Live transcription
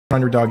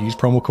Underdog, use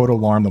promo code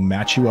ALARM. They'll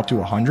match you up to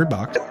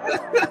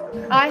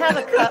 $100. I have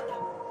a cup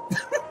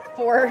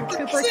for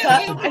Cooper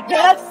Cup, I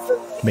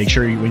guess. Make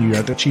sure when you're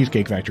at the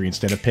Cheesecake Factory,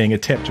 instead of paying a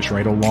tip, just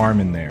write ALARM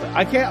in there.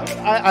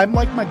 I'm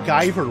like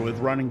MacGyver with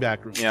running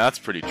back room. Yeah, that's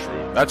pretty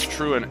true. That's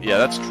true, and yeah,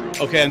 that's true.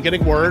 Okay, I'm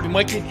getting word. We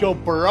might get Joe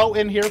Burrow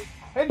in here.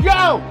 Hey,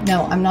 Joe!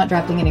 No, I'm not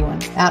drafting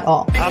anyone at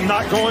all. I'm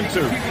not going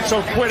to,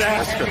 so quit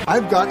asking.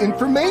 I've got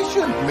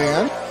information,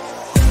 man.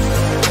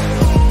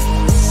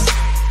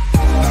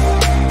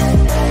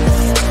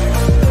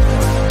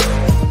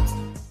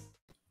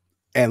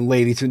 And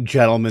ladies and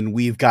gentlemen,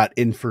 we've got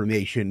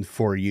information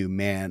for you,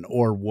 man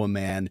or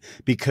woman,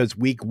 because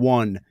week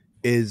 1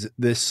 is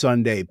this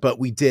Sunday, but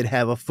we did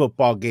have a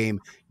football game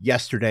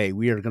yesterday.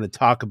 We are going to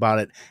talk about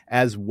it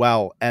as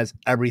well as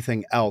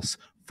everything else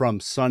from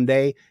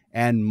Sunday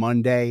and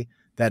Monday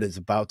that is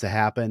about to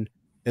happen.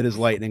 It is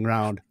Lightning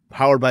Round,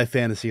 powered by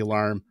Fantasy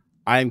Alarm.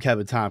 I am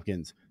Kevin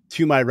Tompkins.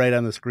 To my right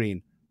on the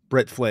screen,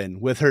 Britt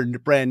Flinn with her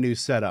brand new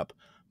setup.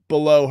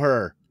 Below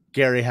her,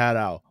 Gary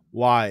Haddow,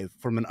 live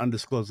from an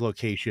undisclosed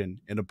location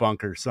in a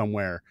bunker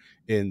somewhere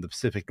in the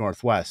Pacific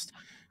Northwest.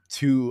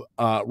 To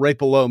right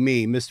below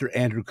me, Mr.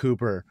 Andrew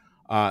Cooper,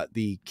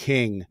 the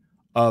king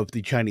of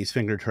the Chinese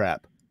finger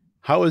trap.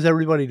 How is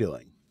everybody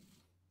doing?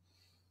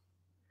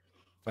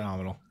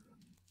 Phenomenal.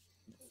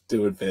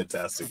 Doing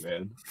fantastic,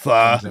 man.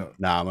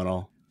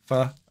 Phenomenal.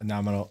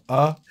 Phenomenal.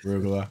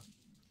 Arugula.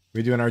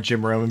 We doing our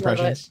Jim Rome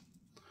impressions?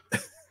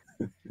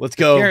 Let's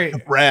go, Gary,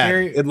 Brad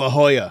Gary, in La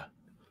Jolla.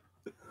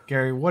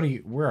 Gary,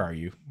 where are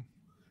you?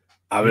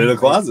 I'm in a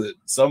closet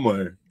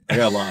somewhere. I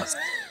got lost.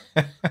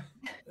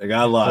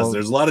 Well,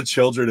 there's a lot of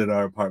children in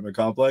our apartment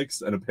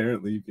complex, and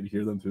apparently you can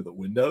hear them through the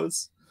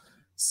windows.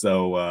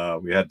 So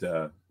we had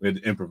to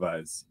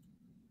improvise.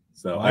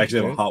 So I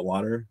actually have a hot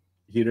water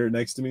heater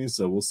next to me,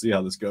 so we'll see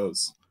how this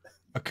goes.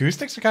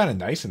 Acoustics are kind of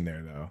nice in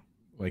there, though.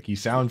 Like, you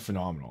sound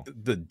phenomenal.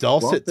 The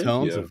dulcet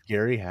tones of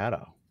Gary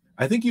Haddow.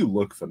 I think you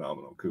look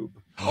phenomenal, Coop.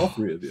 All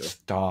three of you.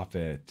 Stop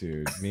it,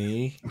 dude.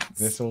 Me?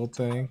 This old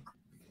thing?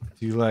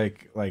 Do you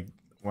like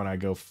when I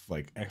go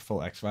like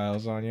full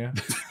X-Files on you?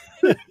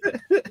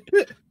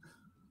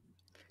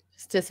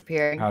 Just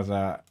disappearing. How's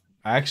that?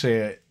 I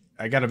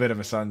got a bit of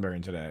a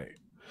sunburn today.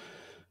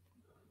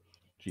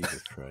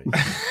 Jesus Christ.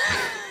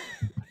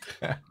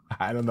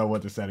 I don't know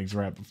what the settings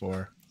were at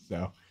before,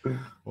 so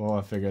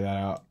we'll figure that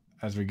out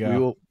as we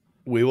go.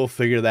 We will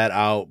figure that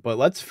out, but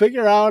let's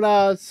figure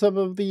out some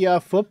of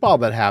the football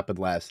that happened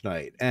last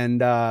night. And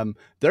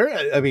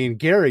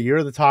Gary,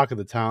 you're the talk of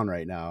the town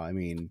right now. I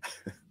mean,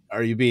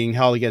 are you being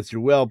held against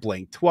your will?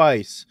 Blink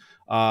twice.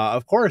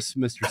 Of course,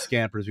 Mr.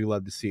 Scampers, we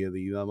love to see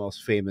you, the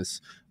most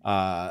famous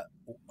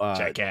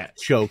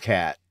show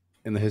cat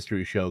in the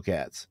history of show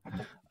cats.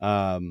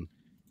 And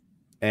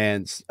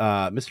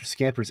Mr.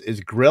 Scampers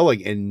is grilling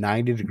in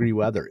 90-degree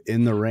weather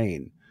in the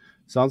rain.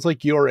 Sounds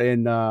like you're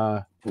in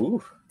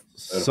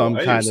some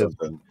kind of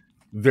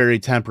very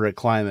temperate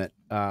climate.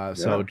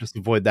 So just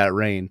avoid that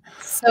rain.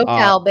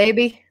 SoCal,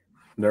 baby.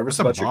 Nervous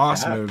That's about a your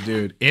boss cat? move,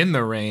 dude. In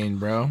the rain,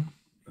 bro.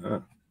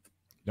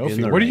 No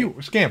fear. What are you,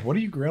 Scamp? What are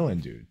you grilling,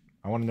 dude?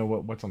 I want to know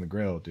what's on the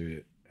grill,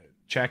 dude.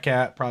 Chat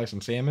cat, probably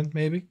some salmon,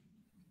 maybe.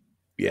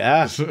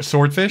 Yeah,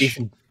 swordfish,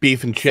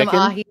 beef and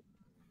chicken,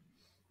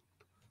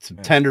 some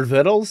tender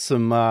victuals,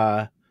 some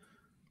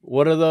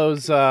what are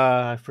those?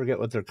 I forget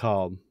what they're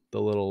called. The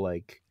little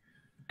like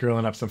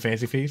grilling up some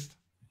fancy feast.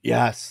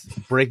 Yes,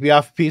 break me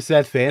off a piece of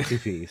that fancy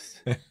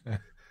feast.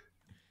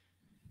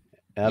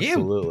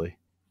 Absolutely.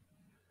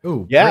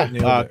 Oh yeah.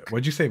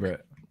 What'd you say,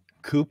 Brett?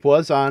 Coop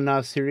was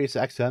on Sirius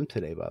XM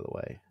today, by the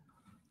way.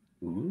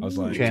 I was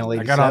like, Channel 87,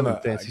 I got on the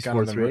Fancy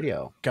Sports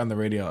Radio. Got on the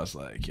radio. I was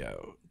like,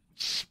 yo,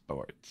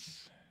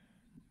 sports.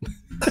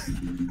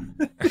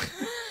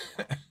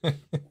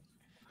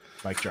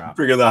 Mic drop.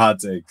 Bring in the hot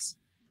takes.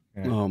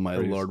 Yeah, oh my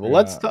Lord! Well,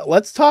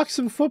 let's talk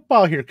some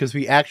football here, because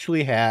we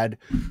actually had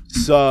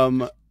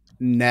some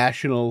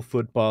National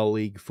Football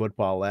League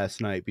football last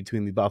night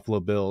between the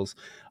Buffalo Bills,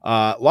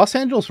 Los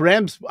Angeles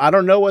Rams. I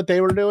don't know what they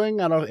were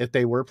doing. I don't know if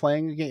they were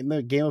playing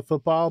the game of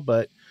football,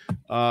 but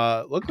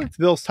looked like the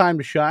Bills' time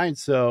to shine.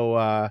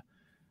 So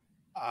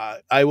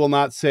I will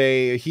not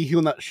say he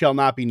who shall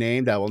not be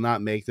named. I will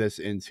not make this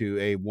into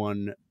a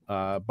one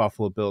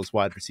Buffalo Bills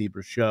wide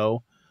receiver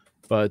show.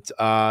 But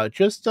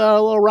just a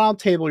little round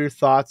table, your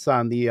thoughts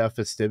on the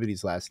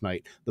festivities last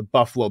night. The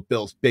Buffalo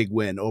Bills' big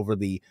win over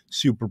the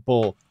Super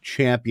Bowl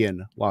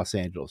champion Los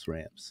Angeles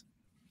Rams.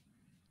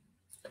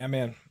 Yeah,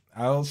 man.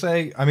 I'll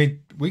say, I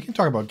mean, we can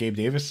talk about Gabe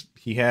Davis.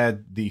 He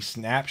had the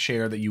snap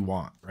share that you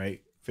want,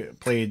 right?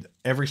 Played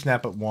every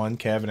snap but one.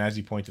 Kevin, as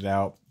he pointed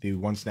out, the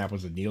one snap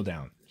was a kneel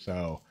down.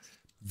 So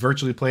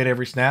virtually played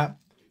every snap.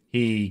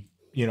 He,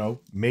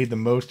 made the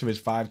most of his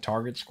 5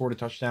 targets, scored a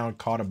touchdown,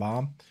 caught a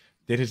bomb.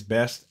 Did his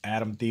best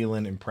Adam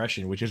Thielen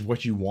impression, which is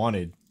what you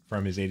wanted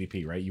from his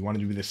ADP, right? You wanted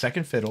to be the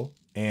second fiddle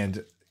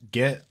and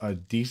get a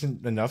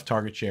decent enough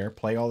target share,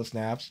 play all the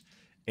snaps,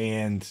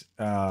 and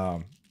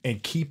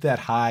keep that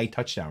high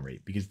touchdown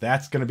rate, because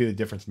that's going to be the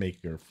difference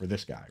maker for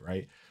this guy,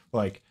 right?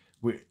 Like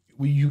we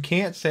you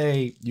can't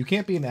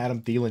be an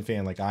Adam Thielen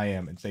fan like I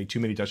am and say too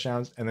many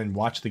touchdowns and then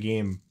watch the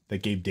game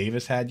that Gabe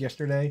Davis had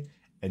yesterday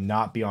and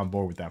not be on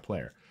board with that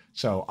player.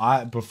 So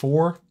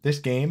before this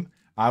game,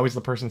 I was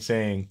the person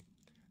saying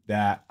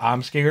that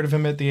I'm scared of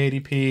him at the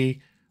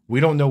ADP. We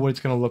don't know what it's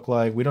going to look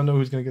like. We don't know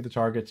who's going to get the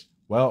targets.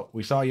 Well,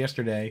 we saw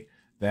yesterday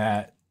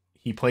that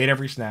he played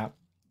every snap.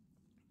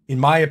 In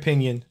my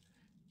opinion,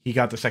 he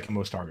got the second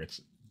most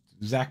targets.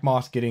 Zach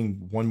Moss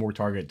getting one more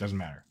target doesn't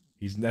matter.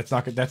 That's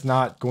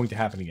not going to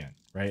happen again,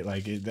 right?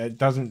 Like that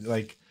doesn't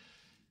like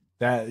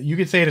that. You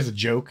could say it as a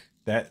joke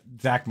that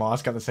Zach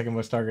Moss got the second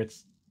most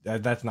targets.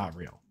 That's not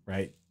real,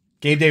 right?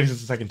 Gabe Davis is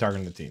the second target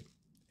on the team,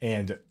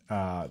 and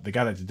the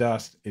guy that's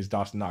dust is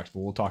Dawson Knox. But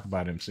we'll talk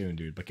about him soon,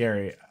 dude. But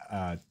Gary,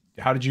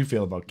 how did you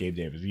feel about Gabe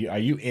Davis? Are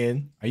you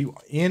in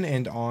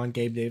and on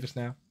Gabe Davis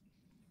now?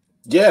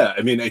 Yeah,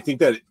 I mean, I think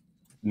that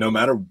no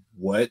matter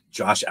what,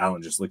 Josh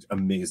Allen just looked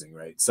amazing,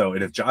 right? So,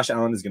 and if Josh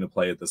Allen is going to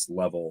play at this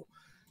level,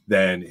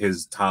 then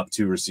his top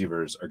two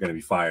receivers are going to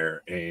be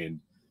fire. And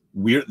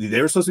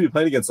they were supposed to be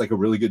playing against like a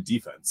really good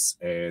defense.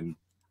 And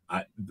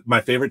my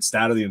favorite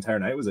stat of the entire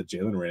night was that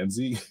Jalen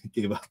Ramsey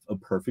gave up a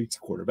perfect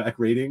quarterback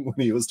rating when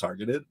he was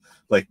targeted.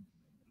 Like,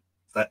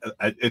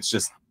 it's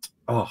just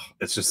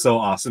so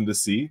awesome to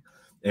see.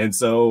 And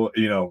so,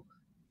 you know,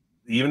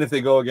 even if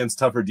they go against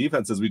tougher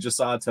defenses, we just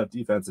saw a tough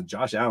defense, and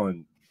Josh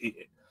Allen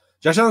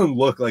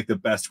looked like the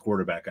best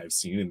quarterback I've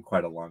seen in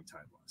quite a long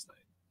time last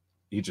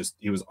night.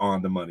 He was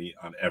on the money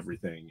on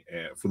everything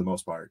for the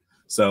most part.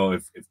 So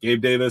if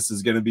Gabe Davis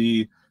is going to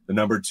be the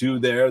number 2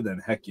 there, then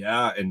heck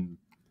yeah. And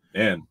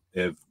man,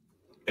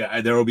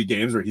 there will be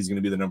games where he's going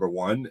to be the number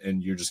 1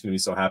 and you're just going to be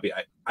so happy.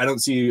 I don't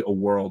see a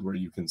world where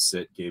you can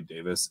sit Gabe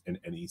Davis in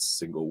any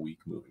single week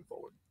moving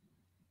forward.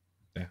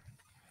 Yeah.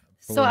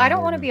 So I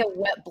don't want to be a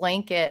wet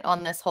blanket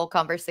on this whole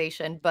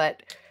conversation,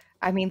 but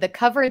I mean, the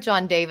coverage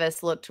on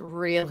Davis looked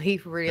really,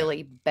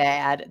 really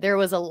bad. There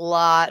was a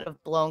lot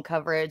of blown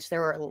coverage.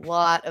 There were a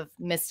lot of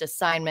missed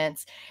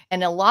assignments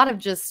and a lot of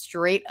just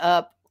straight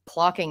up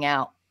clocking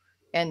out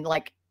and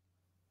like,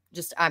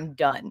 just, I'm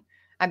done.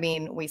 I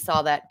mean, we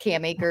saw that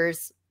Cam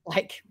Akers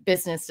like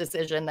business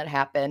decision that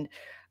happened.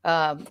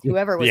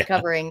 Whoever was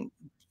covering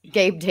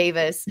Gabe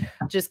Davis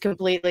just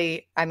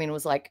completely, I mean,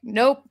 was like,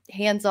 nope,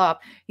 hands off,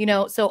 you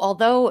know? So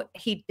although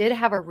he did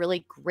have a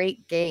really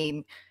great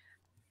game,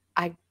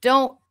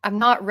 I'm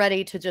not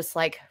ready to just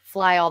like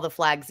fly all the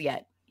flags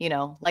yet, you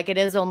know, like it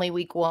is only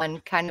week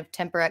 1, kind of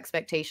temper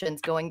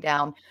expectations going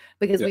down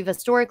because we've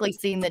historically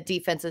seen that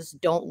defenses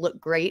don't look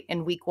great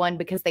in week 1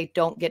 because they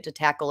don't get to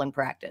tackle in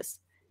practice.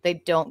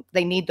 They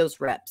need those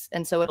reps.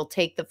 And so it'll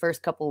take the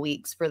first couple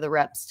weeks for the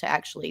reps to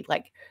actually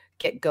like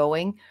get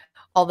going.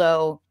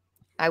 Although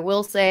I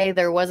will say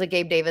there was a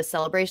Gabe Davis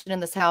celebration in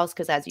this house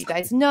because as you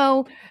guys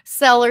know,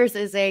 Sellers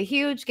is a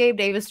huge Gabe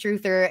Davis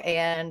truther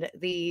and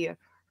the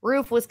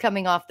roof was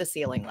coming off the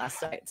ceiling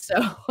last night. So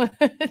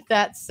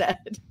that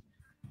said.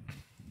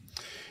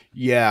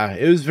 Yeah,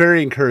 it was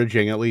very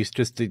encouraging, at least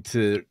just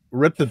to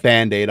rip the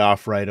Band-Aid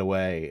off right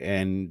away.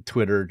 And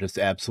Twitter just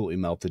absolutely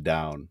melted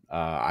down.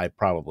 I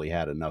probably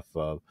had enough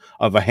of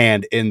a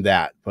hand in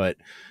that. But,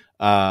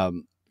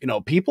 you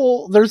know,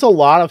 there's a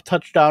lot of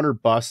touchdown or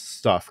bust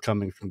stuff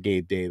coming from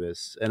Gabe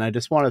Davis. And I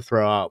just want to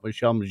throw out,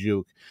 Michelle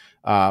Majuk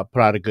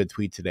put out a good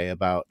tweet today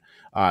about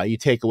you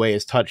take away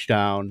his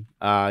touchdown.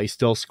 He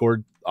still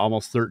scored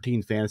almost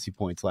 13 fantasy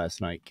points last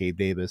night, Gabe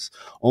Davis.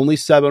 Only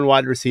 7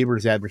 wide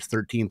receivers averaged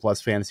 13 plus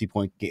fantasy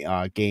point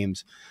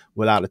games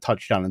without a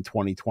touchdown in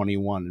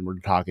 2021. And we're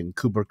talking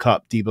Cooper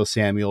Kupp, Deebo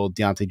Samuel,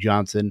 Deontay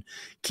Johnson,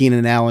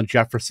 Keenan Allen,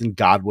 Jefferson,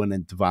 Godwin,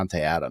 and Devontae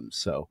Adams.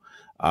 So,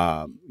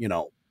 you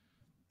know,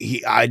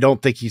 I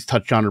don't think he's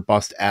touchdown or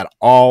bust at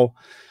all.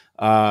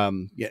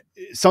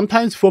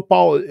 Sometimes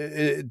football,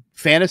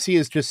 fantasy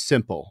is just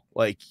simple.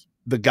 Like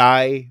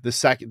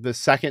the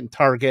second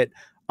target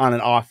on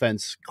an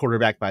offense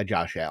quarterback by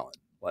Josh Allen.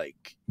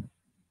 Like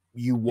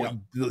you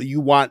want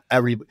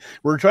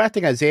we're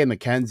drafting Isaiah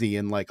McKenzie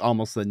in like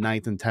almost the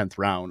 9th and 10th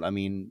round. I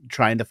mean,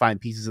 trying to find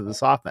pieces of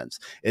this offense.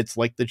 It's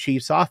like the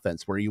Chiefs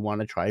offense where you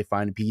want to try to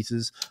find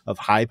pieces of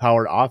high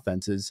powered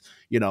offenses.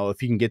 You know,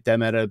 if you can get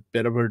them at a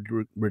bit of a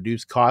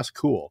reduced cost,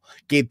 cool.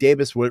 Gabe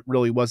Davis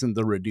really wasn't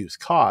the reduced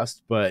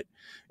cost, but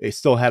it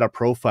still had a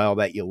profile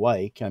that you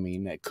like. I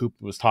mean, Coop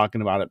was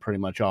talking about it pretty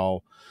much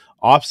all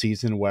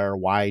offseason, where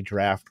why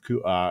draft,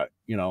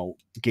 you know,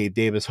 Gabe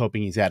Davis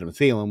hoping he's Adam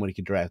Thielen when he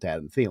could draft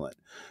Adam Thielen.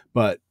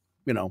 But,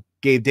 you know,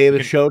 Gabe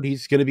Davis showed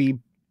he's going to be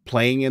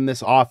playing in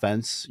this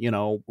offense, you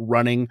know,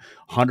 running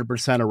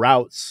 100% of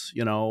routes,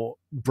 you know,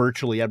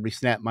 virtually every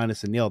snap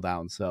minus a kneel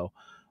down. So,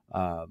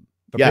 the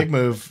big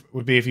move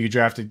would be if you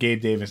drafted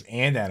Gabe Davis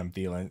and Adam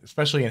Thielen,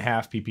 especially in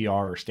half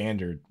PPR or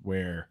standard,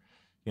 where,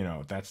 you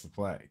know, that's the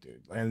play,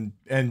 dude.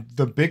 And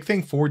the big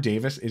thing for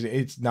Davis is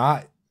it's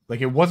not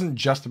like, it wasn't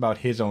just about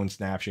his own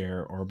snap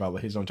share or about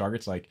his own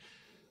targets. Like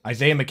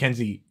Isaiah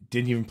McKenzie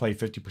didn't even play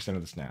 50%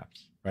 of the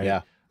snaps, right?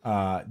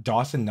 Yeah.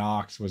 Dawson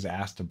Knox was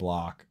asked to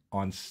block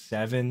on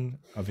 7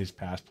 of his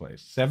pass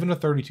plays. 7 of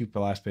 32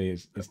 pass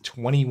plays is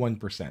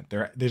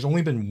 21%. There's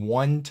only been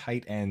 1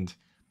 tight end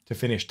to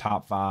finish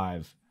top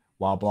 5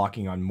 while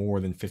blocking on more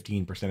than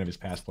 15% of his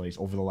pass plays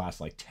over the last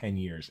like 10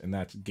 years. And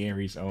that's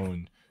Gary's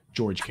own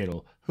George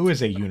Kittle, who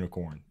is a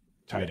unicorn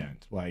tight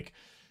end. Like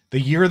the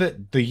year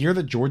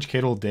that George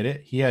Kittle did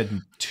it, he had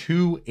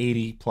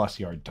 280 plus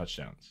yard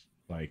touchdowns.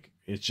 Like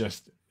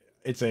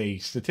it's a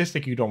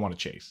statistic you don't want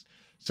to chase.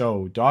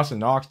 So Dawson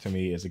Knox to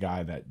me is a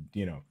guy that,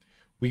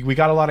 we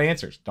got a lot of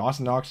answers.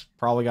 Dawson Knox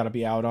probably got to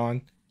be out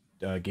on.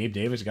 Gabe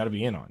Davis got to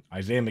be in on.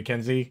 Isaiah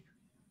McKenzie,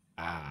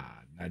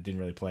 I didn't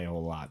really play a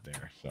whole lot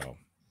there. So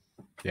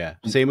yeah,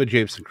 same with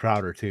Jameson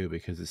Crowder too,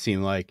 because it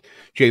seemed like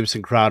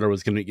Jameson Crowder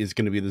is gonna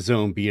be the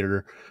zone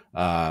beater,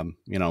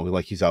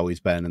 like he's always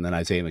been, and then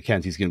Isaiah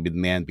McKenzie's gonna be the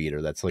man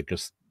beater. That's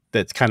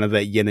kind of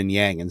that yin and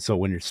yang. And so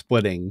when you're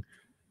splitting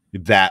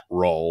that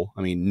role,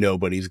 I mean,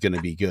 nobody's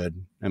gonna be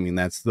good. I mean,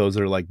 those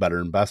are like better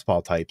than best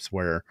ball types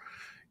where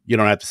you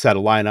don't have to set a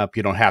lineup.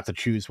 You don't have to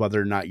choose whether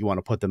or not you want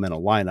to put them in a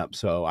lineup.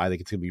 So I think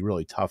it's going to be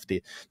really tough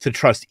to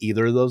trust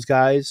either of those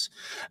guys.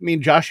 I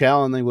mean, Josh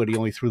Allen, he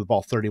only threw the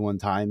ball 31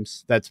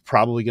 times. That's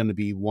probably going to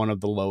be one of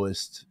the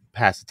lowest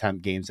pass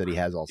attempt games that he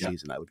has all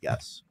season, I would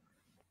guess.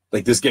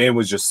 Like this game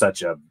was just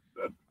such a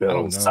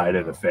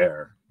Bill-sided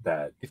affair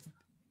that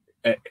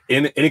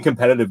in a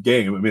competitive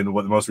game, I mean, the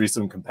most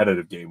recent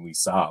competitive game we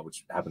saw,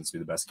 which happens to be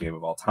the best game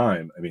of all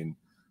time. I mean,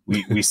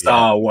 we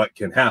saw what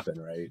can happen,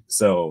 right?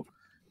 So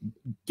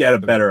get a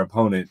better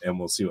opponent and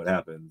we'll see what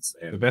happens.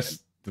 And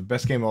the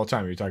best game of all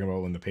time. You're talking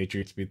about when the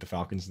Patriots beat the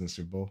Falcons in the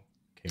Super Bowl,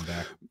 came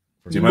back.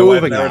 Dude, my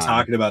wife and I were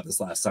talking about this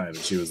last time, and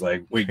she was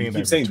like, "Wait, you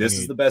keep saying this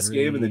is the best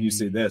game, and then you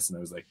say this," and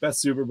I was like,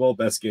 "Best Super Bowl,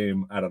 best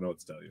game." I don't know what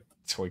to tell you.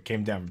 So it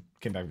came back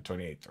for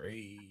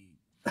 28-3.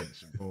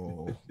 Super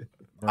Bowl.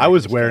 I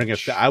was wearing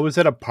I was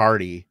at a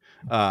party.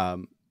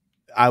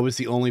 I was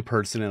the only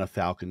person in a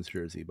Falcons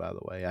jersey, by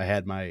the way. I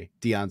had my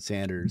Deion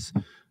Sanders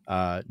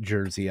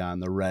jersey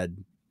on, the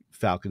red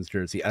Falcons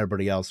jersey.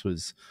 Everybody else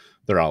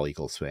they're all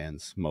Eagles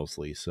fans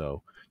mostly,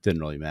 so it didn't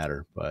really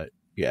matter. But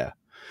yeah.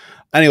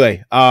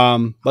 Anyway,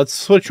 let's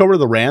switch over to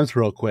the Rams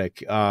real quick.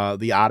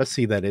 The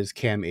odyssey that is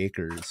Cam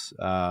Akers.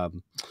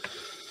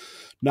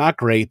 Not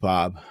great,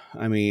 Bob.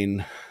 I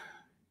mean,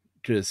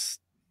 just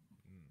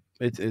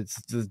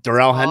it's the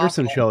Darrell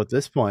Henderson show at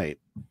this point.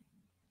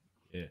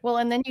 Yeah. Well,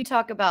 and then you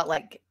talk about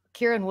like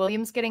Kieran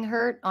Williams getting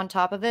hurt on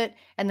top of it.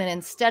 And then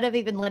instead of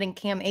even letting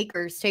Cam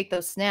Akers take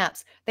those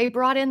snaps, they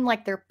brought in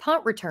like their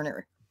punt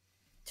returner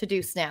to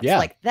do snaps. Yeah.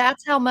 Like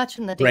that's how much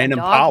in the Brandon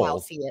damn Powell.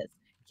 doghouse he is.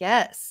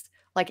 Yes.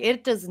 Like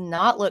it does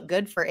not look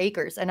good for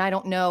Akers. And I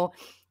don't know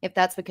if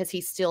that's because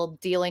he's still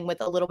dealing with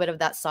a little bit of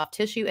that soft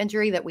tissue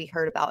injury that we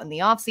heard about in the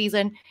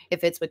offseason,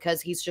 if it's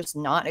because he's just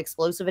not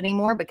explosive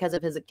anymore because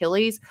of his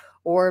Achilles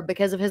or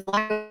because of his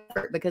lack of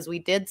effort, because we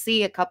did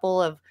see a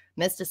couple of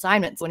missed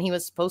assignments when he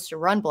was supposed to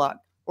run block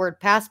or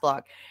pass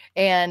block.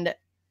 And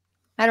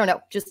I don't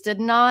know, just did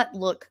not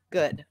look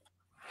good.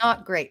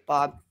 Not great,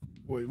 Bob.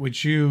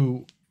 Would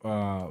you,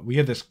 we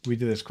did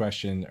this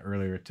question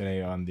earlier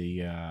today on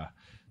the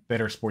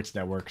Better Sports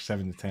Network,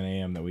 7 to 10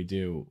 a.m. that we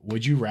do.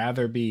 Would you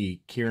rather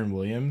be Kieran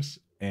Williams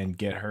and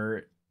get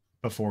hurt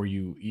before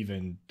you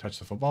even touch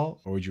the football,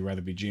 or would you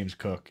rather be James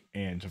Cook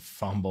and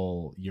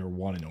fumble your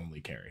one and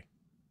only carry?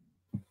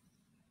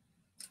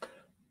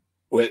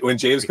 When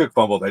James Cook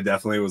fumbled, I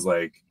definitely was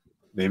like,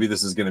 maybe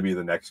this is going to be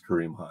the next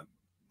Kareem Hunt.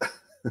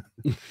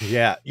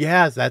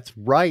 Yeah, that's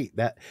right.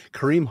 That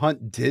Kareem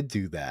Hunt did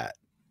do that.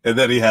 And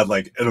then he had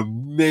like an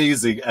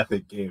amazing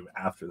epic game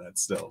after that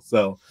still.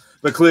 So,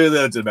 but clearly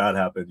that did not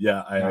happen.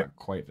 Yeah. Not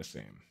quite the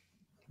same.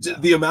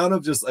 The amount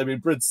of just, I mean,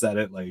 Britt said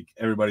it, like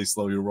everybody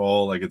slow your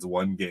roll. Like it's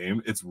one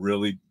game. It's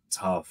really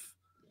tough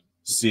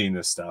seeing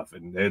this stuff.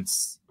 And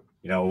it's,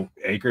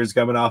 Akers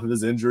coming off of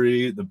his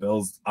injury. The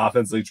Bills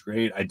offense looks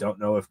great. I don't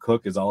know if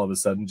Cook is all of a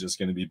sudden just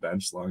going to be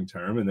benched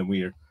long-term. And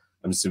then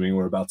I'm assuming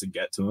we're about to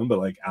get to him, but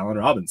like Allen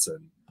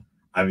Robinson,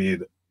 I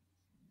mean,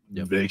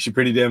 it makes you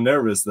pretty damn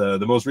nervous.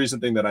 The most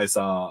recent thing that I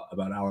saw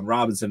about Allen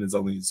Robinson is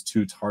only his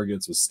 2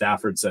 targets. Was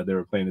Stafford said they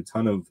were playing a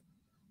ton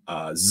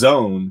of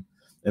zone,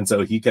 and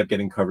so he kept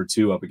getting cover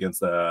 2 up against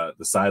the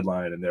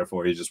sideline, and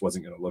therefore he just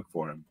wasn't going to look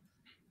for him.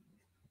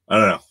 I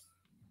don't know.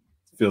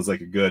 Feels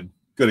like a good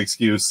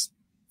excuse.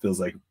 Feels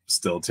like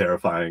still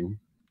terrifying.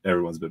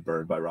 Everyone's been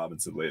burned by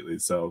Robinson lately,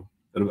 so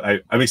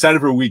I'm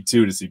excited for week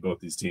 2 to see both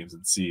these teams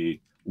and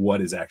see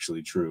what is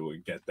actually true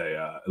and get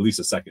at least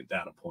a second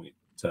data point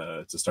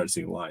to start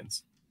seeing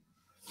lines.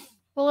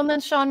 Well, and then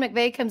Sean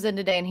McVay comes in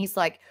today and he's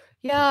like,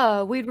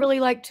 yeah, we'd really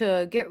like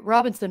to get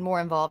Robinson more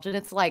involved. And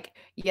it's like,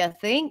 you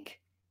think?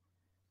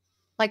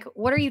 Like,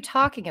 what are you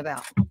talking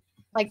about?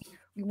 Like,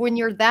 when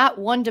you're that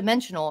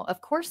one-dimensional,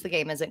 of course the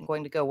game isn't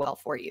going to go well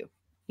for you.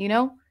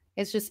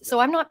 It's just, so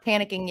I'm not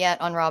panicking yet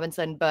on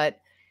Robinson, but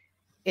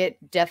it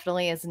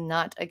definitely is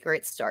not a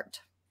great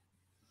start.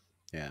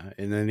 Yeah,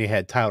 and then he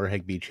had Tyler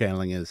Higbee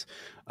channeling his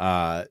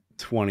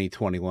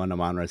 2021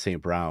 Amon-Ra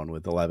St. Brown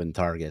with 11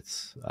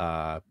 targets,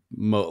 a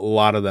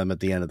lot of them at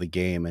the end of the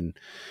game. And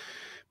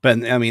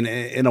Ben, I mean,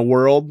 in a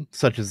world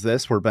such as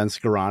this where Ben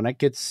Skoranek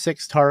gets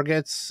 6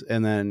 targets,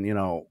 and then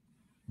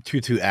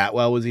Tutu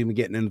Atwell was even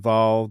getting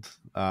involved.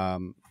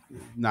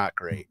 not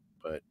great.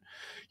 But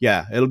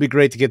yeah, it'll be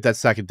great to get that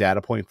second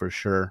data point for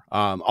sure.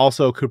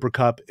 Also, Cooper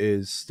Kupp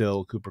is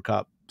still Cooper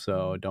Kupp,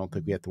 so I don't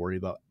think we have to worry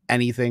about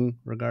anything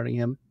regarding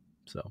him.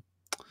 So,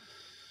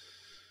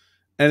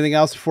 anything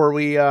else before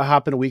we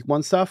hop into week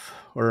 1 stuff,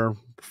 or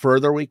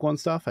further week 1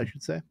 stuff, I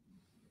should say?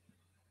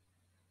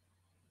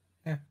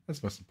 Yeah,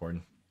 that's most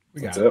important.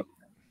 We got That's it.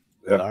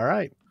 Yeah. All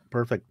right,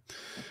 perfect.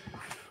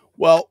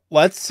 Well,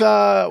 let's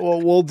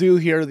what we'll do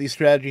here, these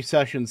strategy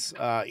sessions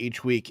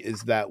each week,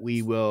 is that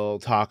we will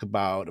talk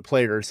about a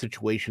player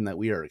situation that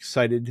we are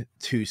excited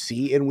to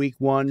see in week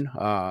 1,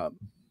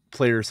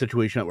 player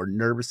situation that we're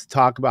nervous to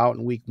talk about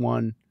in week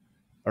 1,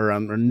 or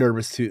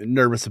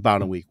nervous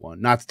about in week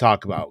 1, not to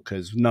talk about,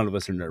 because none of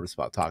us are nervous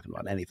about talking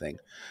about anything,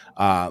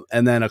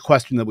 and then a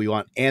question that we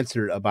want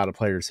answered about a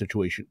player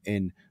situation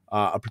in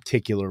a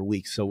particular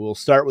week. So we'll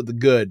start with the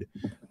good,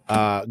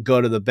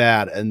 go to the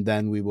bad, and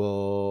then we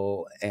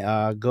will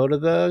go to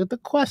the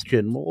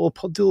question. We'll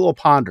do a little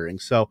pondering.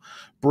 So,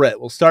 Britt,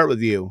 we'll start with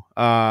you.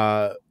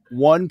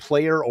 One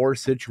player or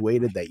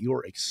situated that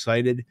you're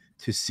excited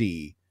to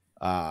see.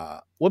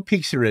 What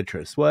piques your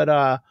interest? What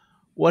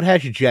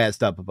has you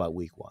jazzed up about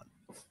week 1?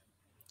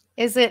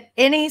 Is it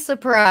any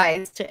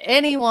surprise to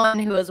anyone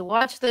who has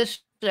watched this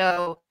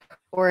show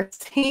or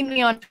seen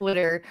me on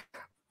Twitter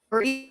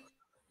or even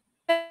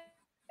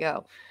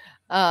go?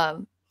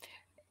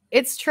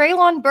 It's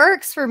Treylon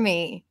Burks for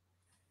me.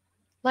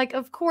 Like,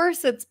 of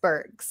course it's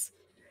Burks.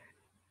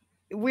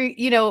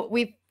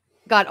 We've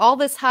got all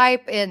this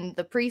hype in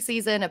the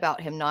preseason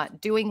about him not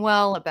doing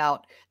well,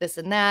 about this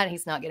and that.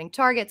 He's not getting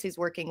targets. He's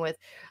working with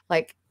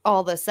like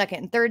all the second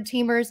and third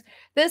teamers.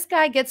 This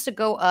guy gets to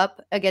go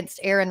up against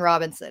Aaron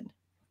Robinson.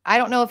 I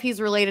don't know if he's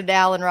related to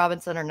Allen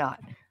Robinson or not,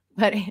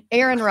 but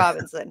Aaron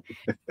Robinson,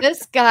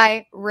 this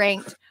guy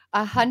ranked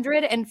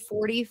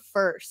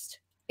 141st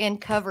in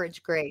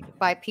coverage grade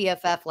by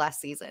PFF last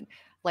season.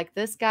 Like,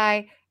 this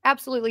guy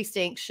absolutely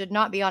stinks, should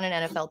not be on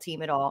an NFL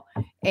team at all.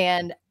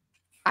 And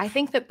I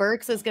think that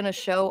Burks is going to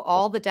show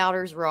all the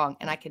doubters wrong,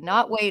 and I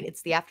cannot wait.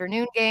 It's the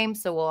afternoon game,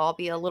 so we'll all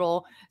be a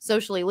little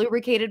socially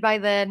lubricated by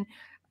then.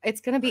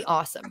 It's going to be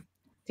awesome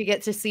to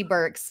get to see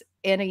Burks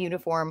in a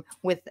uniform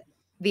with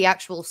the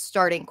actual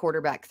starting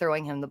quarterback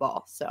throwing him the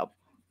ball. So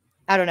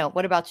I don't know.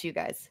 What about you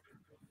guys?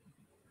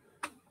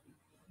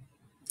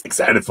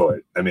 Excited for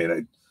it. I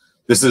mean,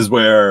 this is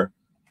where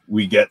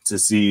we get to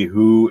see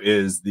who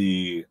is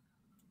the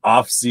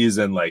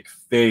off-season like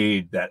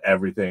fade that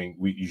everything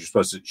you're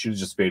supposed to should have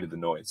just faded the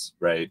noise,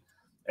 right?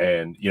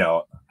 And you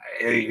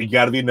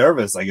got to be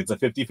nervous. Like, it's a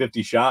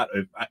 50-50 shot.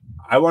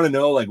 I want to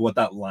know like what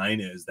that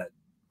line is that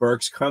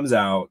Burks comes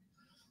out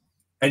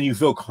and you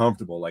feel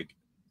comfortable. Like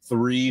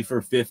 3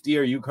 for 50,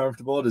 are you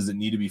comfortable? Does it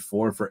need to be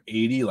 4 for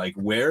 80? Like,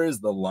 where is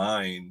the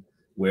line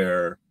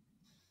where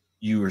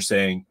you were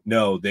saying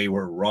no, they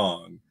were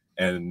wrong,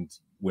 and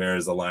where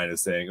is the line of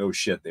saying, oh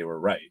shit, they were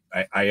right?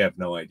 I have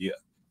no idea.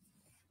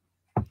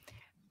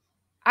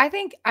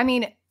 I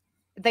mean,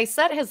 they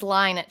set his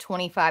line at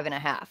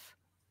 25.5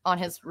 on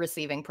his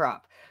receiving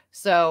prop.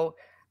 So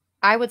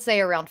I would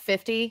say around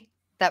 50,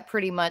 that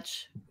pretty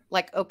much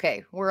like,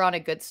 okay, we're on a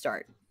good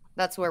start.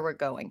 That's where we're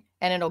going.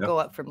 And it'll go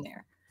up from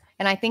there.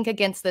 And I think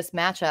against this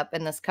matchup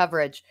and this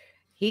coverage,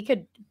 he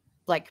could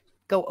like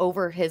go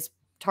over his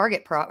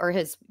target prop or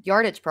his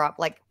yardage prop,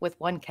 like with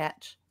 1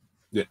 catch.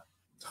 Yeah.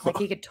 Like,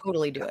 he could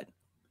totally do it.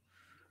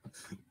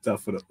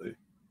 Definitely.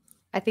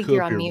 I think Coop,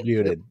 you're on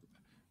mute.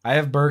 I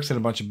have Burks in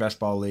a bunch of best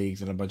ball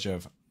leagues and a bunch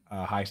of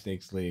high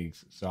stakes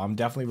leagues, so I'm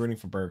definitely rooting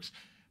for Burks.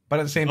 But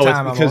at the same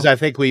time, because I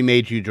think we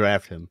made you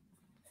draft him.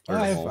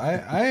 I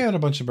had a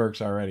bunch of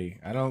Burks already.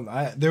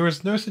 There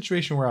was no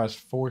situation where I was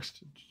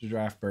forced to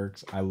draft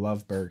Burks. I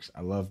love Burks.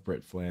 I love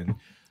Britt Flinn.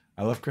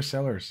 I love Chris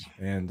Sellers,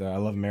 and I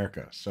love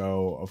America.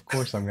 So of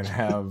course I'm going to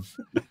have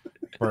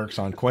Burks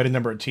on quite a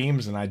number of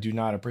teams, and I do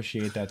not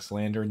appreciate that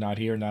slander. Not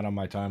here, not on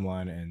my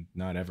timeline, and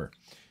not ever.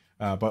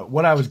 But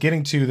what I was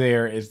getting to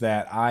there is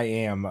that I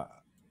am,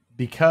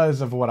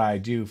 because of what I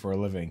do for a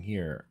living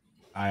here,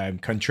 I am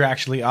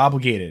contractually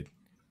obligated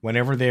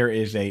whenever there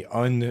is a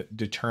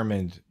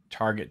undetermined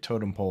target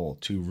totem pole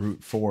to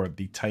root for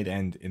the tight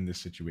end in this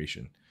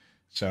situation.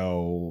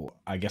 So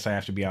I guess I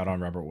have to be out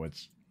on Robert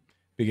Woods,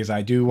 because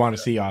I do want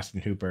to see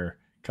Austin Hooper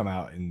come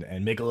out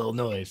and make a little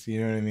noise.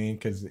 You know what I mean?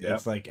 Because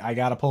it's like I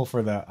gotta pull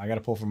for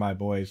my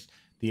boys,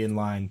 the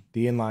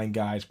inline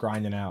guys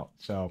grinding out.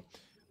 So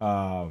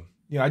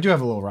I do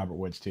have a little Robert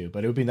Woods too,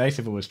 but it would be nice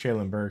if it was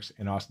Treylon Burks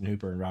and Austin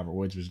Hooper, and Robert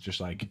Woods was just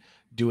like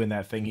doing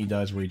that thing he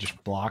does where he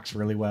just blocks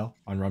really well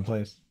on run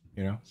plays,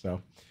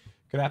 so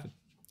could happen.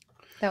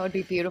 That would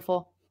be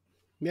beautiful.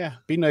 Yeah.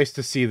 Be nice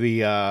to see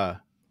the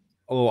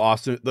little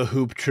Austin, the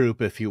hoop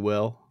troop, if you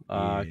will,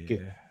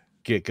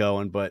 get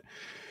going. But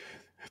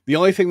the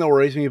only thing that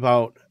worries me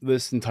about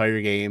this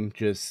entire game,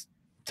 just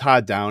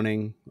Todd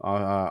Downing,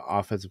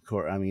 offensive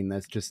court. I mean,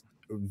 that's just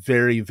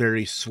very,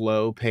 very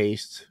slow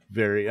paced.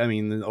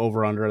 The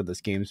over under of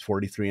this game is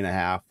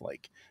 43.5.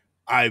 Like,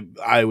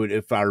 I would,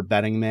 if I were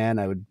betting man,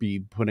 I would be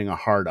putting a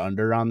hard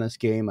under on this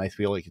game. I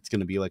feel like it's going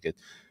to be like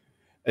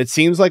it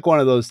seems like one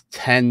of those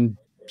 10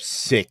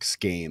 6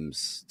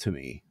 games to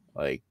me.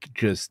 Like,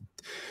 just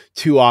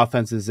 2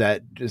 offenses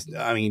that just,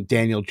 I mean,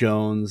 Daniel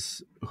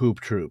Jones, hoop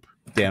troop,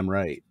 damn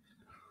right.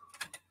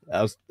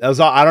 That was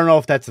all. I don't know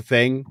if that's a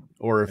thing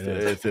or if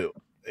it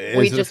is.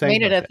 We just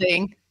made it a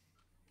thing.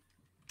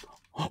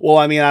 Well,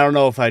 I mean, I don't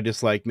know if I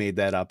just like made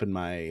that up in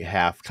my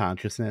half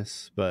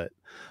consciousness, but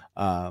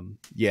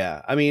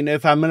yeah. I mean,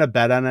 if I'm gonna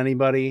bet on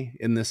anybody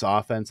in this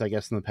offense, I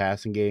guess in the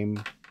passing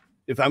game,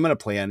 if I'm gonna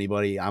play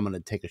anybody, I'm gonna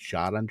take a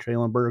shot on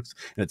Treylon Burks,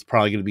 and it's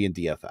probably gonna be in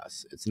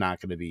DFS. It's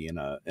not gonna be in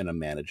a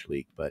managed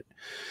league, but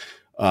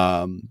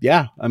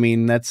yeah. I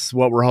mean, that's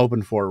what we're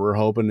hoping for. We're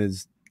hoping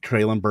is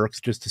Treylon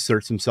Burks just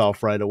asserts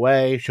himself right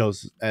away,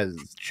 shows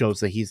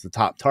that he's the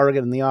top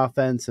target in the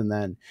offense, and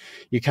then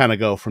you kind of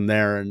go from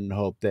there and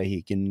hope that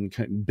he can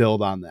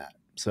build on that.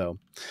 So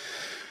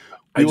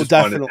I just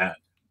have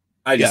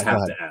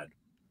to add,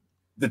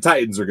 the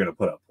Titans are going to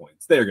put up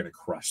points. They're going to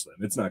crush them.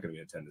 It's not going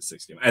to be a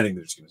 10-6 game. I think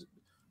they're just going to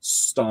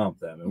stomp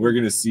them, and we're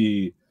going to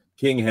see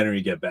King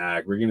Henry get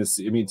back. We're going to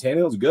see. I mean,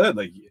 Tannehill's good,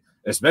 like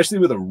especially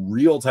with a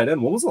real tight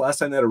end. When was the last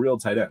time they had a real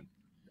tight end?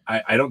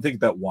 I don't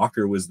think that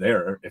Walker was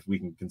there, if we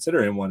can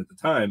consider him one at the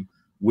time,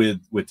 with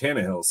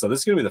Tannehill. So this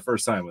is going to be the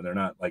first time when they're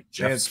not like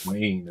Jeff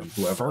Swain and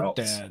whoever else.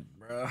 Dad,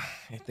 bro.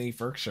 Anthony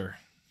Ferkser,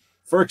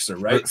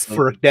 right?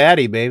 Ferk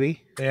Daddy,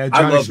 baby. Yeah,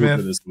 Johnny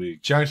Smith this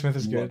week. Johnny Smith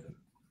is good.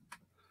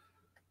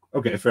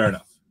 Okay, fair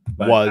enough.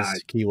 But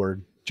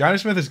keyword. Johnny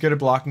Smith is good at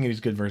blocking, and he's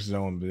good versus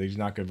zone, but he's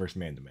not good versus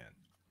man-to-man.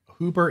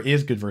 Hooper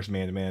is good versus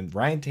man-to-man.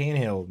 Ryan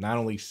Tannehill not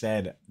only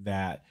said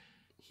that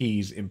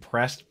he's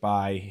impressed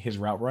by his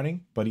route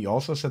running, but he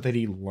also said that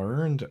he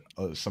learned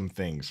some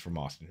things from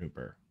Austin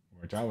Hooper,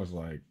 which I was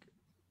like,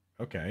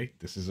 okay,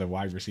 this is a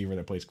wide receiver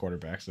that plays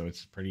quarterback, so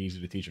it's pretty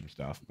easy to teach him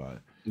stuff. But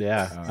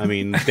yeah, I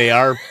mean, they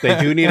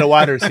do need a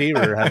wide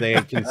receiver. Have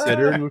they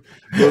considered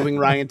moving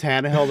Ryan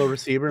Tannehill to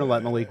receiver and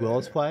let Malik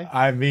Willis play?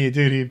 I mean,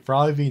 dude, he'd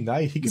probably be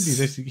nice. He could be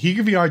this. He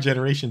could be our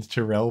generation's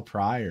Terrell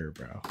Pryor,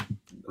 bro.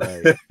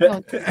 Right.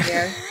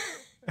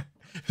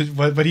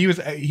 But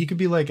he could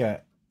be like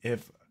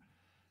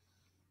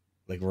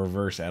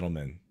reverse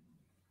Edelman.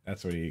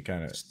 That's what he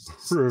kind of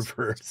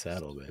reverse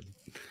Edelman.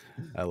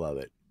 I love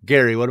it.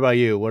 Gary, what about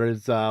you? What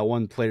is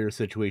one player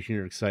situation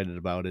you're excited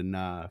about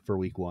for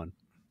week 1?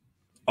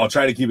 I'll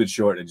try to keep it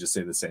short and just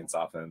say the Saints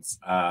offense.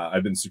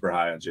 I've been super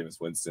high on Jameis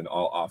Winston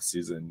all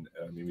offseason.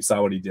 I mean, we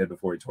saw what he did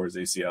before he tore his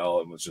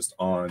ACL and was just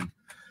on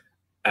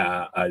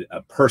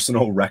a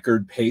personal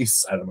record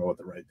pace. I don't know what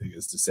the right thing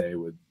is to say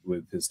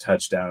with his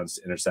touchdowns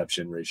to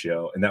interception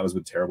ratio. And that was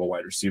with terrible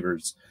wide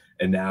receivers.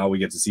 And now we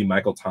get to see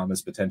Michael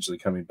Thomas potentially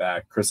coming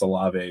back. Chris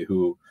Olave,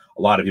 who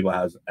a lot of people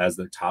have as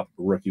their top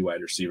rookie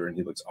wide receiver, and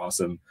he looks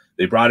awesome.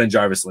 They brought in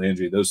Jarvis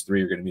Landry. Those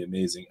 3 are going to be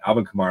amazing.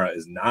 Alvin Kamara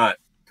is not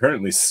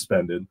currently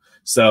suspended,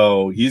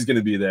 so he's going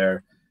to be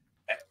there.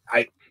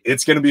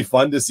 It's going to be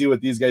fun to see what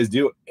these guys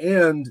do.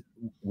 And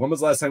when was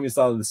the last time you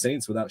saw the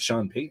Saints without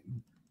Sean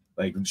Payton?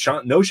 Like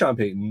no Sean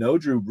Payton, no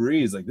Drew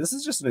Brees. Like, this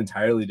is just an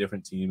entirely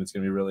different team. It's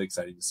going to be really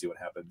exciting to see what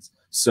happens.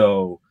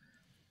 So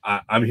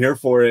I'm here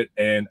for it.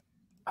 And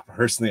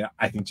personally,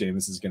 I think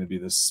Jameis is going to be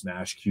this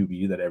smash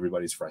QB that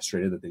everybody's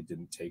frustrated that they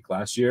didn't take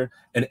last year.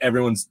 And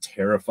everyone's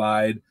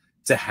terrified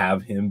to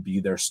have him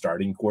be their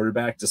starting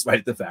quarterback,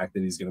 despite the fact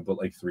that he's going to put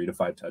like 3 to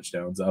 5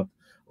 touchdowns up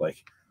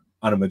like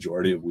on a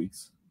majority of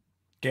weeks.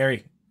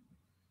 Gary,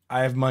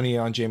 I have money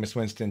on Jameis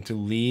Winston to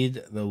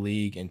lead the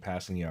league in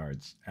passing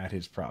yards at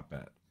his prop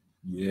bet.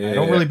 Yeah, I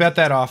don't really bet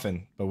that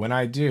often, but when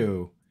I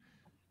do,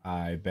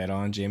 I bet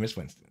on Jameis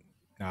Winston.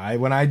 Now,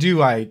 when I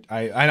do, I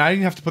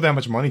didn't have to put that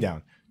much money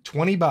down.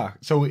 $20.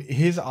 So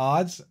his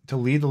odds to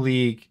lead the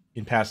league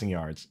in passing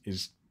yards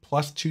is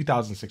plus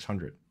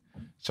 2,600.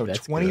 So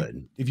that's 20.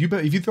 Good. If you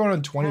throw it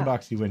on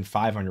 $20, you win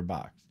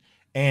 $500.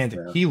 And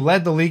he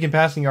led the league in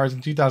passing yards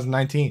in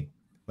 2019.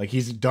 Like,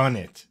 he's done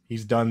it.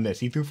 He's done this.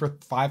 He threw for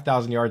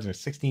 5,000 yards in a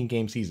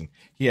 16-game season.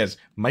 He has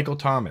Michael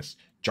Thomas,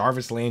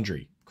 Jarvis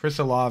Landry, Chris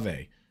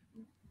Olave,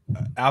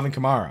 Alvin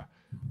Kamara,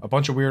 a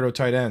bunch of weirdo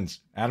tight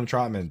ends, Adam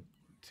Trotman,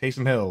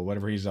 Taysom Hill,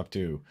 whatever he's up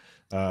to,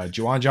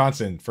 Juwan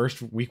Johnson,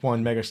 first week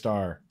 1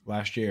 megastar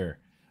last year.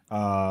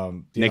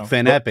 Nick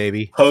Vanette,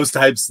 baby.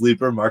 Post-hype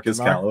sleeper, Marquez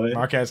Callaway.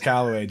 Marquez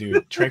Callaway,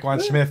 dude.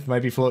 Traquan Smith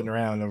might be floating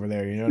around over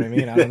there. You know what I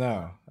mean? I don't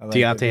know.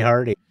 Deontay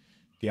Hardy.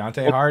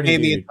 Deontay Hardy.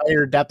 The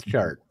entire depth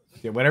chart.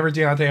 Whatever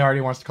Deontay Hardy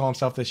wants to call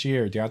himself this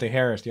year. Deontay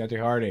Harris, Deontay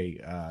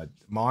Hardy,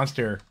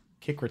 monster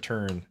kick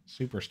return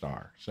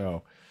superstar.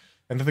 So,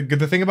 and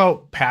the thing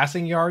about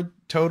passing yard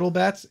total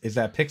bets is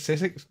that pick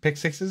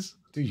sixes,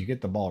 dude, you get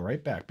the ball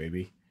right back,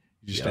 baby.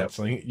 You start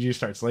slinging. You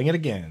start slinging it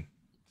again.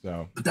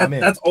 So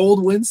that's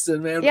old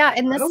Winston, man. Yeah,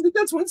 and I don't think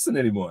that's Winston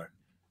anymore.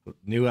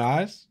 New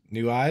eyes,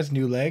 new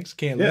legs,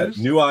 can't lose.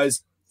 New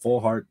eyes, full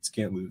hearts,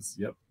 can't lose.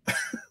 Yep.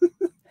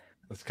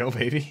 Let's go,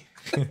 baby.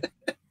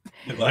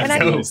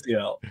 Let's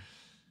go.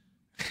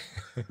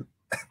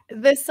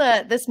 This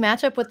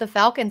matchup with the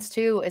Falcons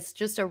too, it's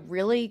just a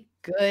really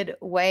good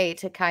way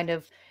to kind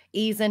of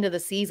ease into the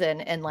season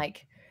and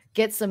like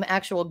get some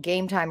actual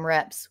game time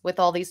reps with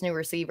all these new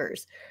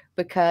receivers,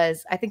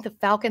 because I think the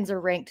Falcons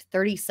are ranked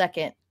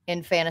 32nd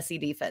in fantasy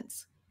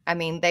defense. I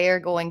mean, they are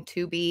going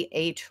to be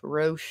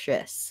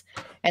atrocious.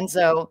 And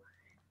so,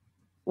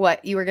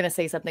 what, you were going to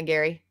say something,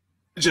 Gary?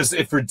 Just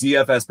if for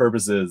DFS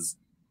purposes,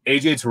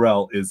 AJ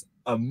Terrell is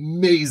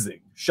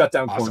amazing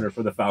shutdown corner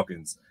for the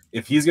Falcons.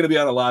 If he's going to be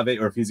on Olave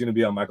or if he's going to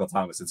be on Michael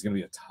Thomas, it's going to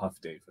be a tough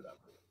day for them.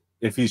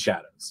 If he's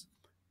shadows.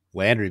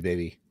 Landry,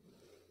 baby.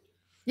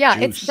 Yeah,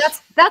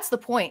 that's the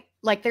point.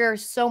 Like, there are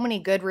so many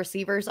good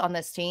receivers on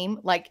this team.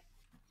 Like,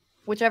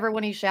 whichever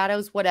one he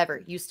shadows,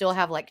 whatever, you still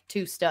have like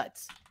 2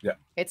 studs. Yeah.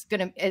 It's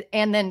going to,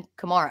 and then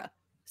Kamara.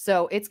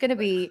 So it's going to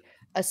be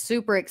a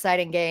super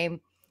exciting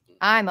game.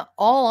 I'm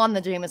all on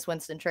the Jameis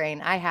Winston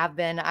train. I have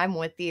been. I'm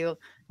with you.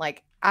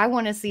 Like, I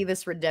want to see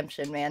this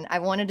redemption, man. I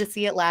wanted to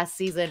see it last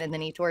season, and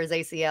then he tore his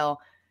ACL.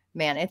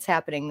 Man, it's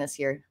happening this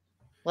year.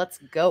 Let's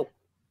go.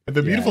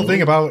 The beautiful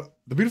thing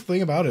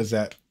about it is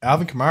that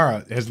Alvin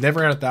Kamara has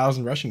never had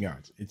 1,000 rushing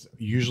yards. It's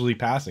usually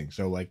passing.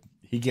 So like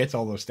he gets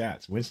all those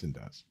stats. Winston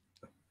does.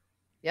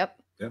 Yep.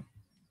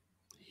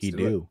 He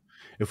do.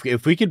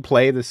 If we could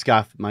play the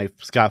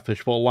Scott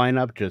Fishbowl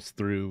lineup just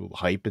through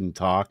hype and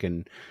talk,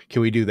 and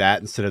can we do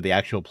that instead of the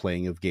actual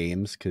playing of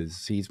games?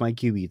 Because he's my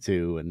QB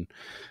too,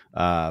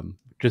 and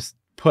just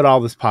put all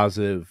this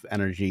positive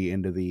energy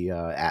into the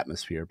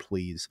atmosphere,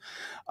 please.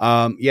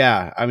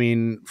 Yeah, I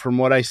mean, from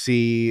what I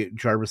see,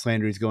 Jarvis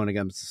Landry's going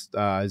against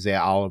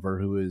Isaiah Oliver,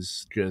 who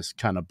is just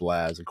kind of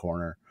blah as a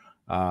corner.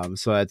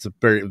 So that's a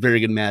very,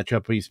 very good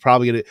matchup. He's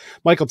probably going to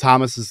 – Michael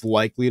Thomas is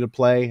likely to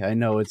play. I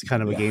know it's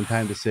kind of a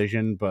game-time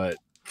decision, but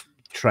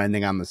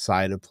trending on the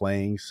side of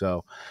playing.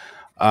 So,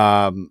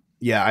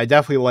 yeah, I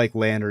definitely like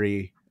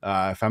Landry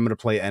if I'm going to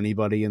play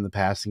anybody in the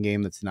passing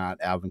game that's not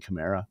Alvin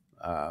Kamara.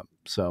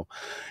 So,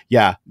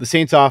 yeah, the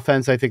Saints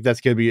offense, I think it's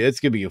going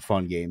to be a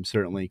fun game,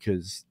 certainly,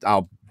 because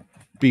I'll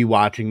be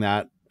watching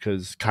that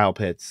because Kyle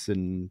Pitts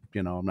and,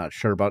 I'm not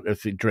sure about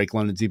if Drake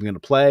London's even going to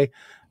play.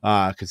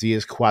 Because he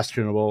is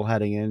questionable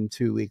heading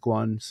into week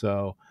 1.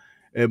 So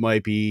it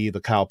might be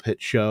the Kyle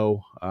Pitts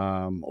show,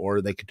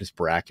 or they could just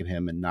bracket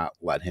him and not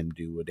let him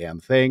do a damn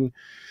thing.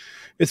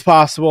 It's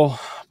possible,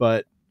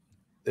 but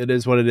it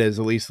is what it is.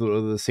 At least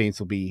the Saints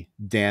will be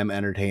damn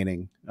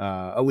entertaining.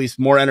 At least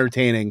more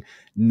entertaining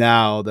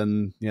now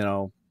than,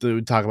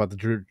 to talk about the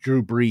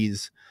Drew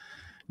Brees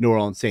New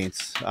Orleans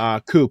Saints.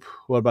 Coop,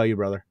 what about you,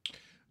 brother?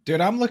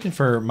 Dude, I'm looking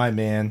for my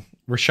man,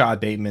 Rashad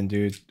Bateman,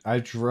 dude.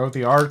 I wrote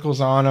the articles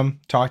on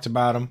him, talked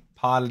about him,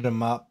 potted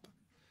him up.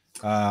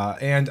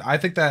 And I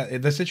think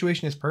that the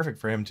situation is perfect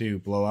for him to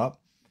blow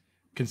up,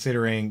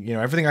 considering,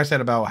 everything I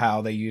said about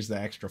how they use the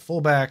extra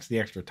fullbacks,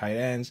 the extra tight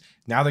ends.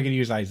 Now they're going to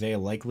use Isaiah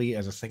Likely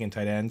as a second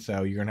tight end.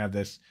 So you're going to have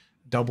this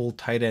double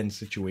tight end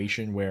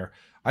situation where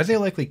Isaiah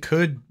Likely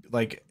could,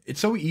 it's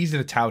so easy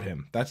to tout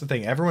him. That's the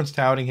thing. Everyone's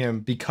touting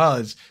him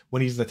because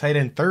when he's the tight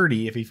end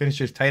 30, if he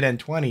finishes tight end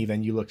 20,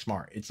 then you look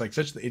smart. It's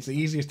it's the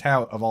easiest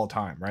tout of all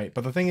time, right?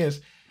 But the thing is,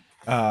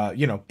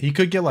 he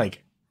could get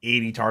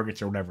 80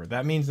 targets or whatever.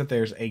 That means that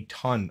there's a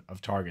ton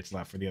of targets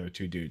left for the other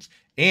 2 dudes.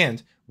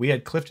 And we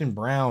had Clifton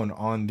Brown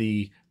on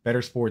the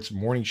Better Sports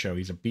morning show.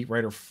 He's a beat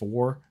writer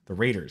for the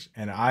Raiders.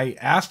 And I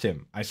asked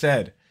him, I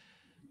said,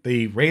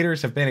 the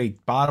Raiders have been a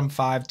bottom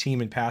 5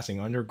 team in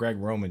passing under Greg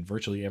Roman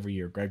virtually every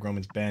year. Greg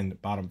Roman's been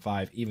bottom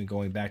 5, even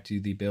going back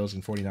to the Bills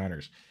and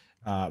 49ers.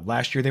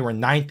 Last year, they were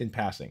 9th in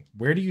passing.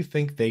 Where do you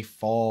think they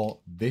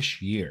fall this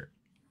year?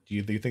 Do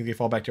you think they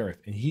fall back to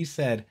earth? And he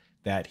said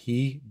that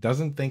he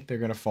doesn't think they're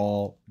going to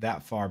fall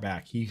that far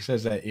back. He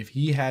says that if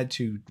he had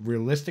to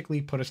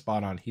realistically put a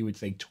spot on, he would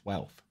say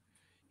 12th.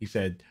 He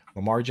said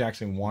Lamar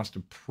Jackson wants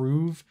to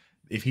prove,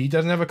 if he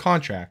doesn't have a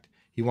contract,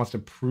 he wants to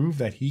prove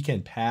that he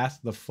can pass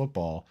the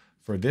football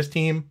for this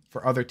team,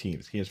 for other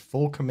teams. He has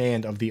full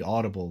command of the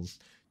audibles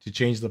to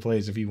change the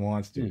plays if he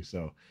wants to.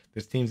 So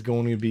this team's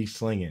going to be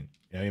slinging.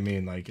 You know what I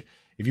mean?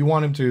 If you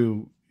want him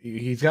to,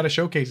 he's got to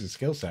showcase his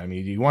skill set. I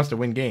mean, he wants to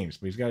win games,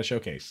 but he's got to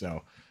showcase.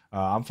 So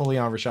I'm fully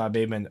on Rashad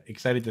Bateman.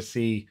 Excited to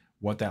see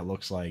what that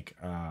looks like.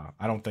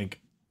 The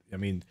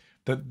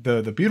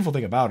beautiful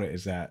thing about it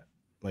is that,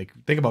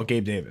 think about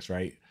Gabe Davis,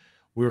 right?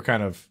 We were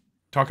kind of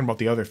talking about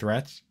the other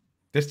threats.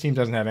 This team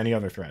doesn't have any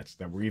other threats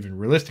that were even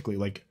realistically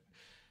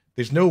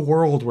there's no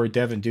world where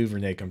Devin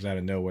Duvernay comes out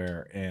of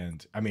nowhere.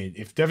 And I mean,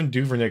 if Devin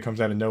Duvernay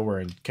comes out of nowhere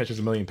and catches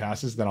 1 million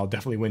passes, then I'll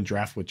definitely win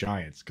draft with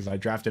Giants because I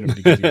drafted him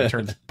because he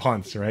returns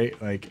punts, right?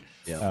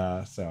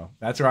 So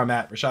that's where I'm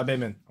at. Rashad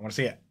Bateman, I want to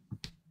see it.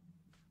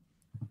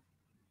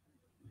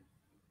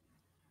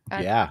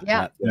 Yeah.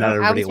 Not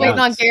I was waiting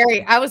on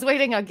Gary. I was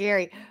waiting on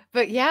Gary.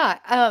 But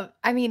yeah,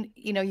 I mean,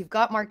 you've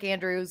got Mark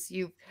Andrews.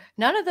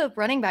 None of the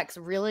running backs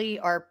really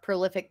are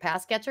prolific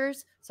pass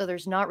catchers. So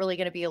there's not really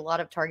going to be a lot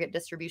of target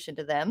distribution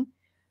to them.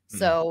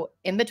 So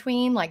in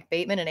between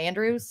Bateman and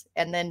Andrews,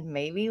 and then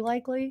maybe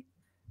Likely.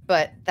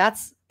 But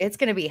it's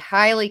going to be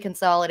highly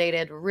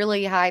consolidated,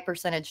 really high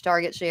percentage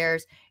target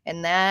shares.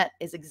 And that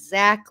is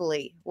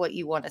exactly what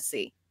you want to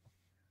see.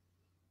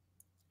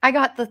 I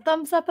got the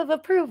thumbs up of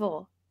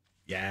approval.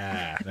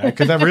 Yeah,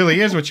 because that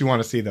really is what you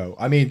want to see, though.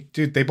 I mean,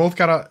 dude, they both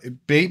got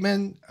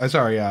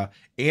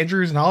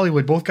Andrews and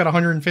Hollywood both got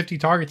 150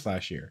 targets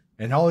last year,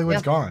 and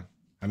Hollywood's gone.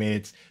 I mean,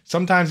 it's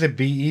sometimes it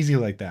be easy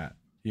like that,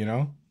 you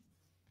know?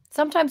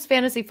 Sometimes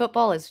fantasy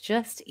football is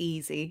just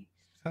easy.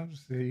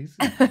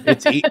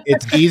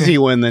 It's easy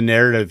when the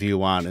narrative you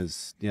want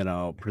is, you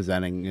know,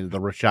 presenting the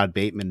Rashad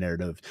Bateman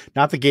narrative,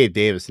 not the Gabe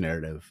Davis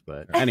narrative.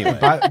 But anyway,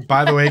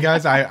 by the way,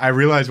 guys, I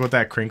realized what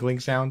that crinkling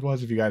sound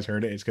was. If you guys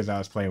heard it, it's because I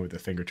was playing with the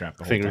finger trap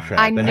the whole time.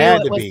 I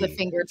knew it was the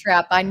finger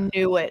trap. I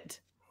knew it.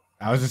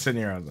 I was just sitting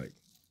here. I was like,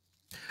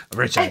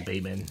 Rashad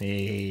Bateman.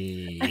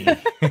 Hey.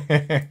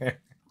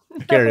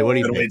 Gary, what do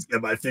you think? Wait to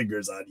get my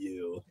fingers on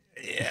you.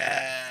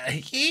 Yeah.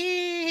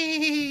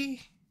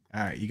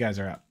 All right, you guys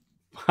are up.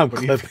 I'm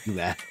clipping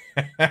that.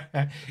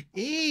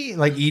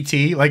 Like ET,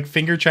 like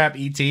finger trap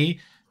ET.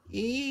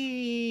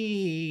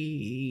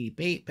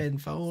 Bateman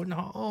phone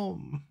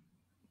home.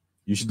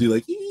 You should do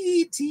like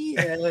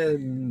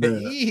ETN.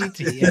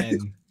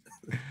 ETN.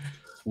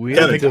 We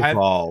have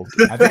evolved.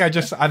 I think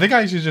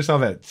I should just saw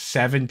that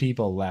 7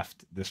 people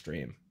left the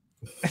stream.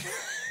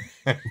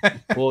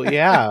 Well,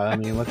 yeah. I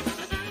mean,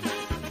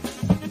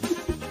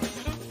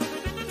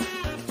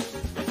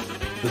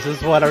 this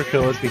is what our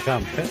show has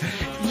become.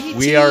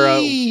 We are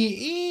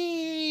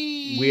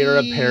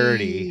a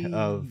parody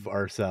of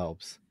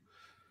ourselves.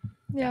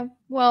 Yeah.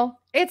 Well,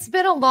 it's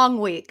been a long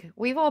week.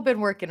 We've all been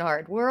working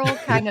hard. We're all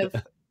kind of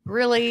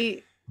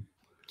really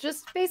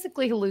just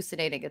basically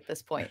hallucinating at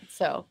this point.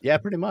 So yeah,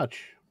 pretty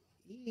much.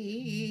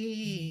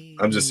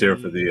 I'm just here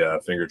for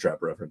the finger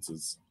trap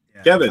references.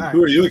 Yeah. Kevin,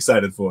 who are you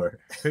excited for?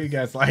 Who you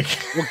guys like?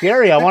 Well,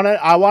 Gary, I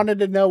wanted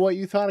to know what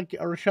you thought of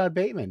Rashad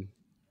Bateman.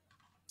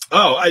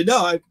 Oh, I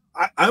know.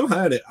 I'm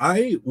high on it.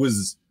 I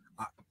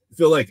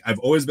feel like I've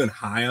always been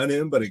high on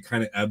him, but it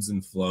kind of ebbs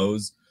and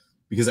flows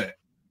because I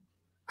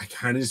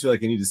kind of just feel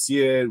like I need to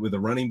see it with the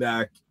running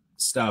back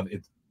stuff.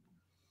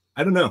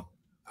 I don't know.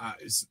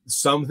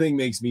 Something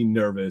makes me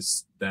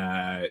nervous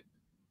that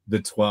the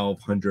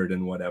 1,200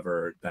 and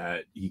whatever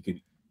that he could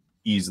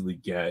easily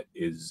get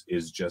is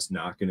just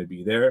not going to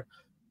be there.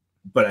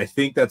 But I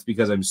think that's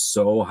because I'm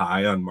so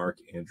high on Mark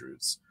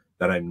Andrews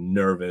that I'm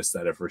nervous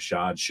that if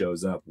Rashad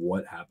shows up,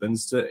 what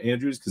happens to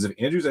Andrews? Because if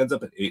Andrews ends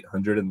up at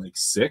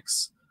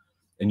 806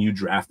 and you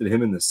drafted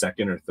him in the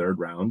 2nd or 3rd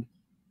round,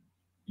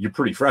 you're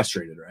pretty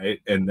frustrated,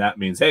 right? And that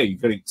means, hey,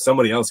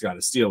 somebody else got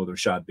to steal with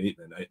Rashad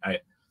Bateman.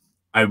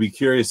 I'd be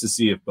curious to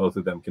see if both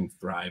of them can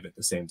thrive at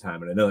the same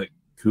time. And I know that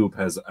Coop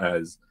has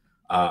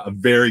a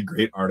very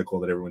great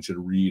article that everyone should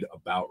read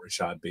about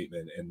Rashad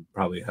Bateman and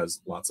probably has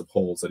lots of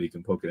holes that he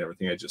can poke in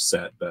everything I just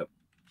said. But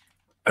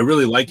I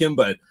really like him,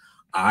 but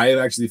I've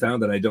actually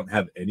found that I don't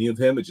have any of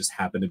him. It just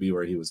happened to be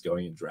where he was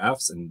going in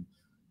drafts, and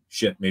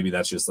shit, maybe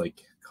that's just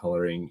like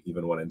coloring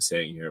even what I'm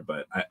saying here.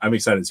 But I'm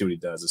excited to see what he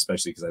does,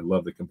 especially because I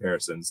love the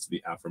comparisons to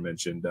the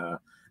aforementioned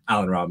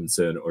Allen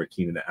Robinson or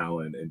Keenan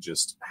Allen and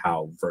just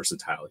how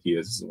versatile he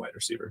is as a wide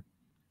receiver.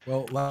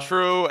 Well,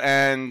 true,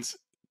 and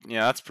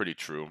yeah, that's pretty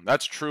true.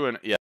 That's true, and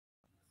yeah.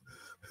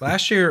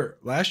 Last year,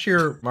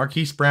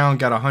 Marquise Brown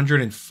got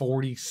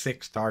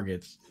 146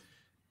 targets,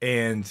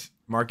 and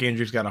Mark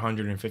Andrews got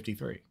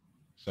 153.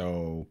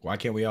 So why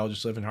can't we all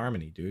just live in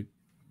harmony, dude?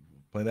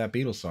 Play that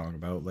Beatles song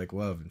about like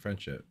love and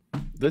friendship.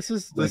 This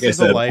is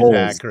a life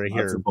hack right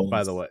here,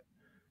 by the way.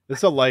 This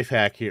is a life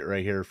hack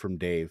right here from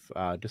Dave.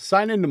 Just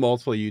sign into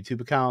multiple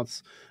YouTube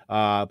accounts.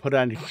 Put it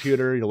on your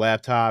computer, your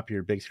laptop,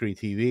 your big screen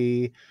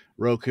TV,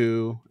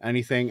 Roku,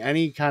 anything,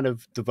 any kind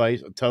of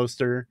device, a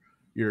toaster,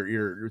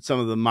 your some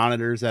of the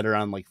monitors that are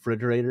on like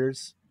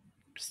refrigerators.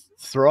 Just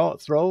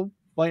throw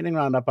lightning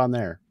round up on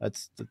there.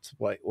 That's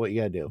what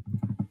you gotta do.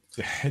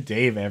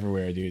 Dave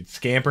everywhere, dude.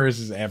 Scampers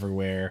is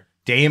everywhere.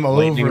 Dame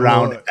lightning Overlord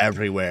round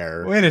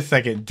everywhere. Wait a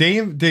second.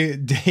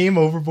 Dame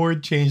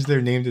Overboard changed their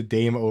name to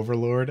Dame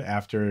Overlord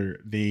after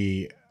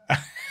the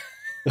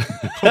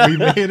we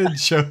made a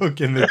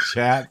joke in the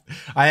chat.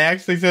 I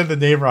actually said the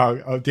name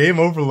wrong. Oh, Dame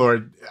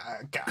Overlord.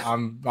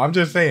 I'm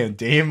just saying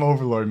Dame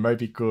Overlord might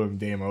be cool than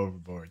Dame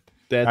Overboard.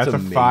 That's a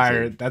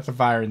fire. That's a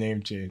fire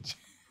name change.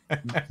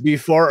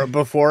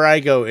 Before I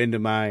go into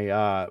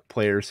my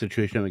player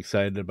situation I'm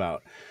excited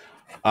about,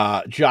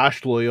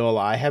 Josh Loyola,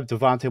 I have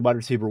Devontae wide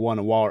receiver 1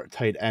 and Waller at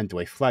tight end. Do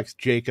I flex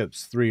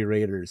Jacobs 3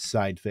 Raiders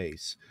side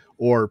face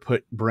or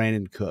put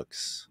Brandon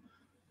Cooks?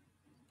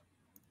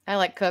 I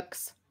like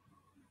Cooks.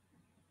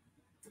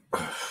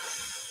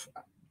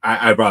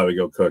 I probably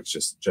go Cooks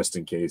just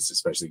in case,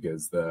 especially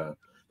because the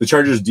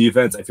Chargers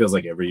defense, I feels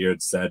like every year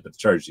it's said, but the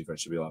Chargers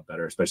defense should be a lot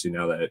better, especially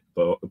now that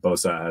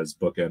Bosa has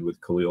bookend with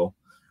Khalil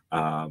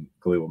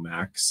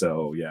Mack.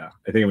 So yeah,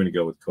 I think I'm going to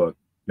go with Cook,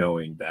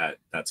 knowing that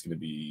that's going to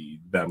be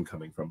them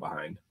coming from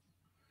behind.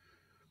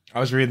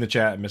 I was reading the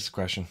chat and missed the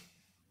question.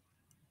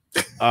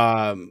 Good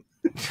job.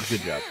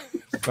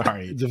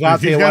 Sorry. Devontae,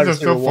 these guys are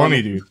so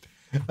funny, dude.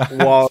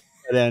 Well,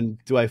 then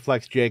do I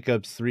flex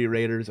Jacobs 3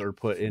 Raiders or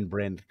put in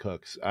Brandon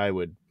Cooks? I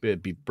would be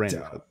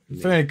Brandon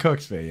Cooks. Brandon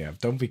Cooks, man, yeah.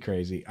 Don't be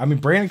crazy. I mean,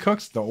 Brandon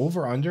Cooks, the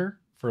over-under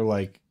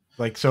for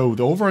so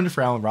the over-under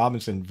for Allen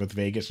Robinson with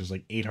Vegas is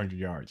like 800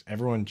 yards.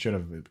 Everyone should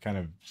have kind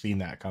of seen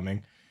that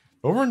coming.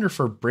 Over-under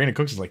for Brandon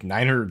Cooks is like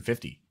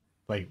 950.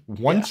 Like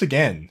once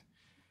again,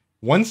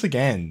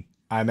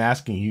 I'm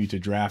asking you to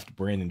draft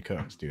Brandon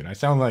Cooks, dude. I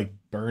sound like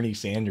Bernie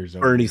Sanders.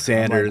 Bernie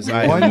Sanders.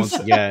 Like, once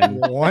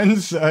again.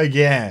 Once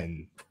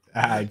again,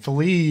 I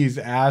please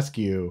ask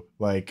you,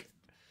 like,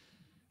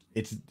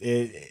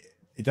 it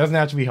doesn't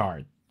have to be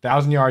hard.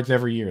 1,000 yards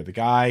every year. The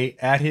guy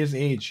at his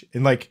age,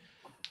 and like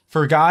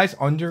for guys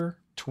under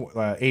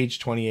age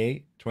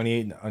 28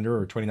 and under,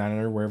 or 29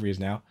 under, wherever he is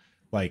now,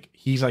 like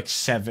he's like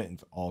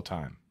 7th all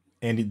time,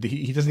 and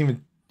he doesn't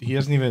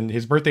even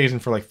his birthday isn't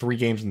for like 3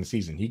 games in the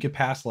season. He could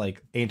pass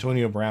like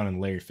Antonio Brown and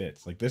Larry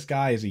Fitz. Like this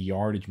guy is a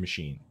yardage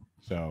machine.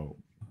 So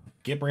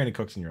get Brandon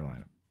Cooks in your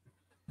lineup.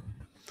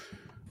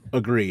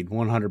 Agreed,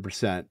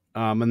 100%.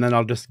 And then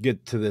I'll just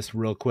get to this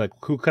real quick.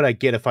 Who could I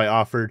get if I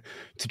offered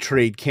to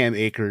trade Cam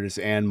Akers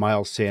and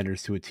Miles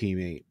Sanders to a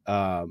teammate?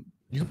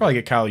 You could probably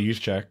get Kyle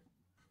Juszczyk.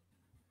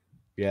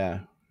 Yeah,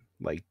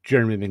 like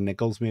Jeremy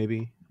McNichols,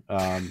 maybe.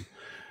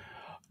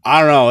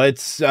 I don't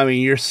know.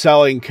 You're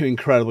selling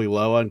incredibly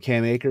low on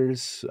Cam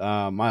Akers.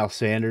 Miles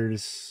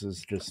Sanders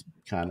is just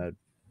kind of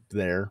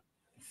there.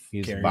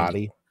 He's a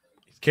body.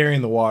 He's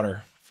carrying the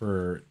water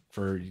for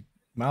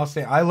Miles.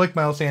 I like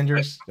Miles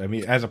Sanders. I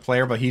mean, as a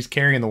player, but he's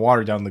carrying the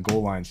water down the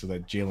goal line so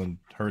that Jalen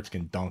Hurts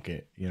can dunk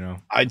it. You know,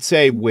 I'd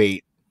say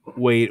wait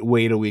a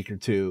week or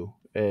two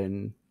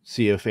and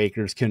see if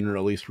Akers can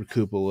at least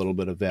recoup a little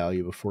bit of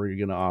value before you're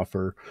going to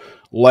offer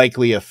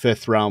likely a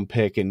 5th round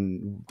pick,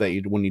 and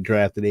when you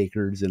drafted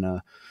Akers in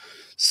a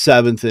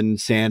 7th and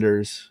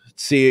Sanders.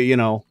 See, you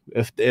know,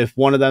 if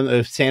one of them,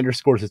 if Sanders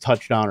scores a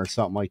touchdown or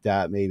something like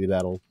that, maybe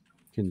that'll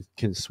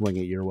can swing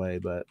it your way.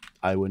 But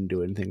I wouldn't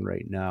do anything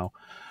right now.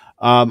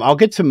 I'll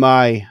get to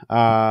my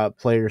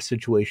player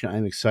situation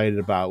I'm excited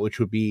about, which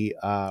would be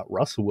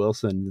Russell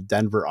Wilson, the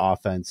Denver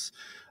offense,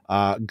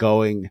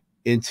 going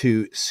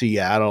into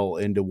Seattle,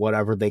 into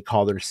whatever they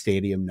call their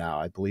stadium now.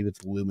 I believe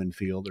it's Lumen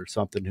Field or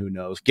something. Who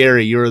knows?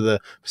 Gary, you're the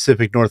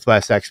Pacific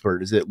Northwest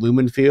expert. Is it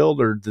Lumen Field,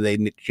 or did they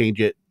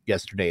change it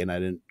yesterday and I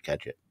didn't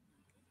catch it?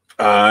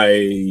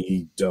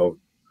 I don't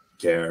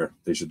care.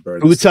 They should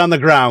burn. Boots on the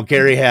ground,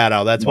 Gary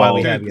Haddow. That's why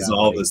we have you.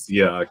 All the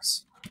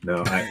Seahawks.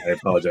 No, I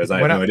apologize. I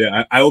have no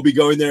idea. I will be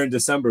going there in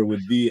December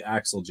with the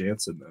Axel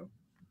Jansen, though.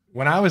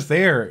 When I was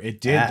there,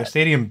 the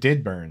stadium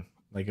did burn.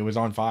 Like it was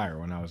on fire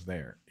when I was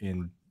there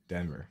in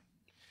Denver.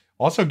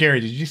 Also, Gary,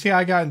 did you see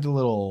I got into a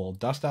little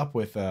dust up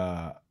with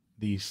the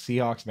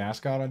Seahawks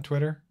mascot on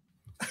Twitter?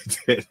 I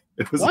did.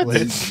 It was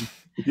Blitz.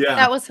 Yeah.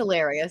 That was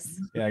hilarious.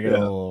 Yeah, I got a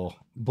little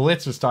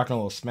Blitz was talking a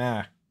little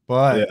smack,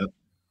 but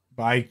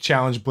I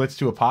challenged Blitz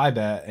to a pie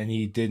bet, and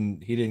he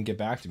didn't get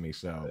back to me.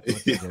 So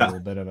Blitz is a little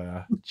bit of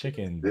a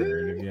chicken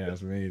bird, if you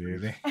ask me,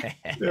 dude.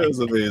 It was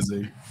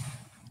amazing.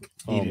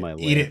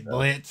 Eat it,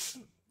 Blitz.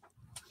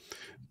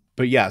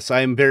 But yes,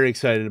 I am very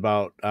excited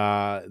about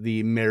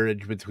the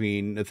marriage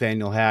between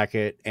Nathaniel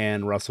Hackett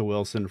and Russell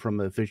Wilson from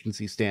an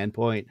efficiency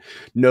standpoint.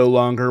 No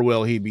longer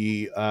will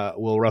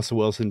Russell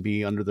Wilson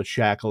be under the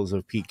shackles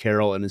of Pete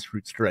Carroll and his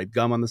fruit stripe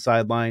gum on the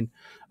sideline.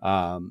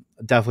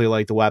 Definitely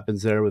like the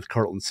weapons there with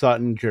Cortland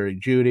Sutton, Jerry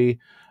Jeudy.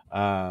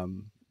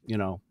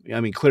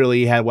 Clearly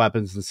he had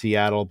weapons in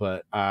Seattle,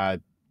 but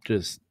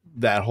just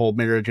that whole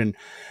marriage and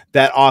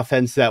that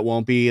offense that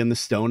won't be in the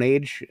Stone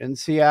Age in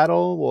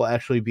Seattle will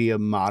actually be a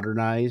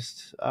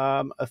modernized,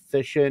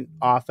 efficient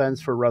offense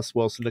for Russ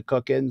Wilson to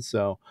cook in.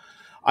 So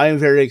I am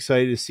very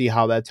excited to see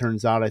how that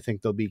turns out. I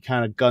think they'll be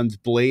kind of guns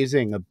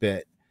blazing a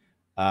bit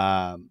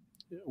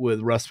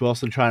with Russ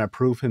Wilson trying to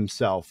prove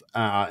himself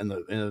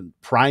in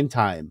prime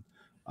time.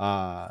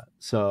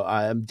 So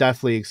I am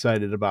definitely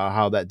excited about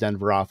how that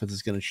Denver offense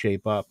is going to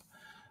shape up.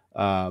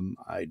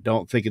 I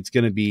don't think it's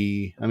going to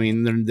be. I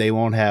mean, they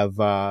won't have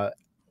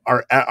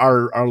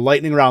our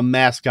lightning round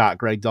mascot,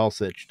 Greg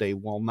Dulcich. They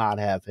will not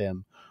have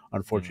him,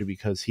 unfortunately,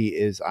 because he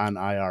is on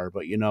IR.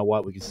 But you know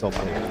what? We can still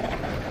play.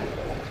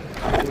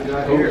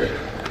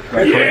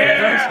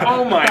 Yeah!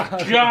 Oh my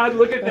God!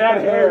 Look at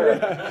that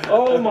hair!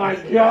 Oh my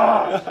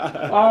God!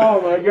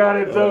 Oh my God!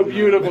 It's so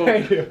beautiful.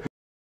 Thank you.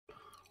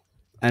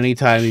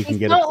 Anytime you can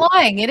get. Not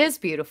lying. It is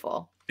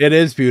beautiful. It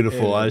is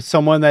beautiful. As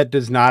someone that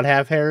does not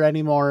have hair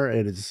anymore,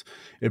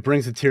 it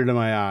brings a tear to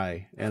my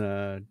eye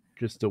and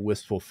just a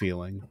wistful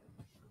feeling.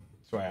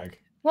 Swag.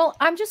 Well,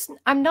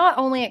 I'm not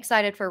only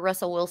excited for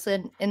Russell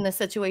Wilson in this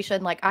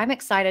situation, like I'm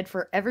excited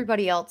for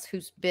everybody else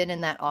who's been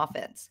in that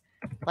offense.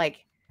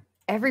 Like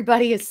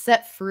everybody is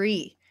set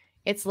free.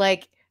 It's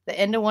like the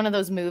end of one of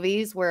those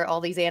movies where all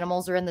these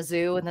animals are in the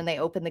zoo and then they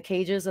open the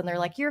cages and they're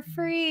like, "You're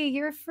free,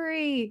 you're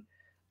free."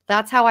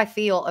 That's how I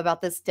feel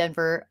about this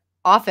Denver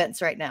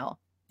offense right now.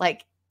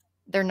 Like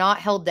they're not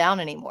held down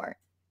anymore.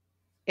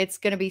 It's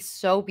going to be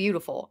so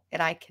beautiful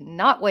and I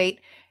cannot wait.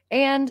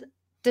 And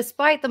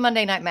despite the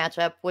Monday night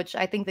matchup, which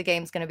I think the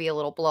game's going to be a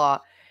little blah,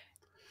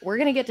 we're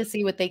going to get to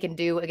see what they can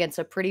do against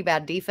a pretty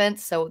bad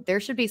defense. So there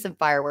should be some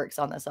fireworks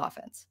on this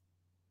offense.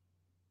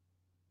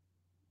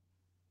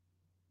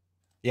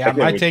 Yeah,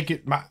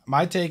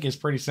 my take is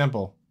pretty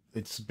simple.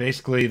 It's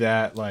basically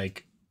that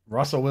like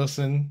Russell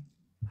Wilson's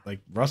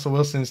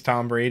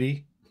Tom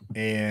Brady,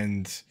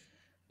 and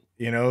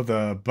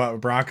the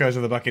Broncos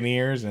are the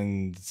Buccaneers,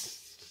 and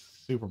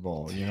Super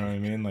Bowl. You know what I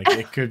mean? Like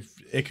it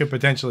could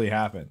potentially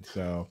happen.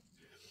 So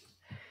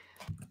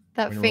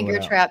that finger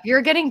trap.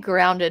 You're getting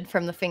grounded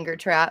from the finger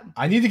trap.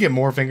 I need to get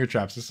more finger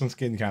traps. This one's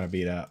getting kind of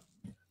beat up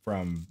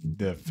from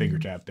the finger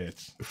trap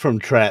bits. From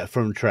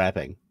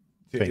trapping.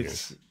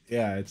 It's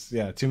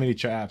too many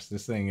traps.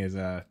 This thing is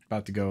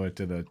about to go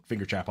into the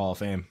Finger Trap Hall of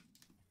Fame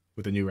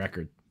with a new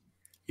record.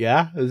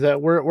 Yeah, is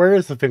that where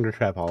is the Finger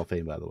Trap Hall of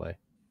Fame, by the way?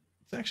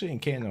 It's actually in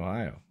Canton,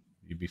 Ohio.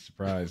 You'd be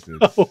surprised.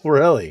 Oh,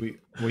 really?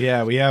 We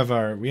have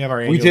our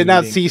annual We did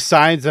not meeting. see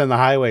signs on the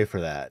highway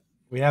for that.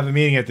 We have a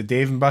meeting at the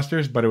Dave and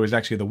Buster's, but it was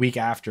actually the week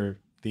after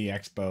the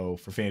expo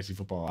for fantasy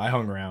football. I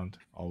hung around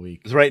all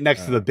week. It's right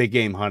next to the big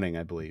game hunting,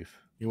 I believe.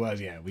 It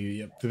was, yeah.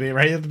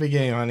 Right at the big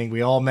game hunting.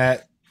 We all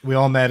met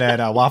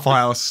at Waffle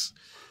House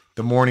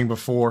the morning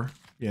before.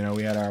 You know,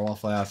 we had our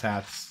Waffle House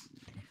hats.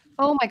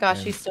 Oh my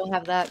gosh, you still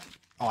have that?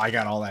 Oh, I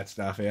got all that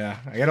stuff. Yeah,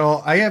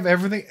 I have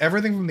everything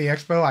from the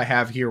expo. I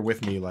have here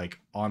with me, like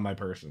on my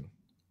person.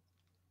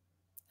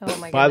 Oh my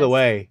goodness. By the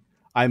way,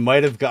 I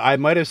might have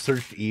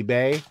searched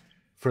eBay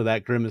for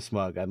that Grimace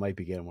mug. I might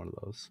be getting one of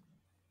those.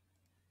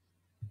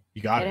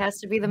 You got it. It has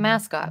to be the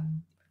mascot.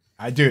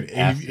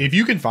 If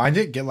you can find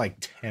it, get like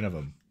 10 of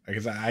them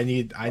because I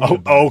need.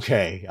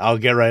 Okay, I'll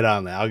get right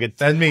on that.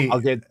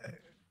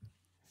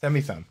 Send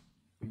me some.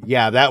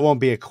 Yeah, that won't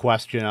be a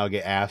question I'll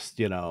get asked.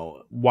 You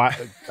know, why,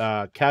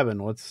 Kevin?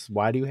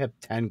 Why do you have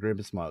 10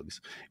 Grimace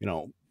mugs? You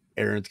know,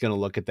 Aaron's gonna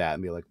look at that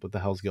and be like, "What the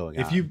hell's going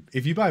on?"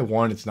 If you buy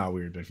one, it's not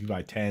weird, but if you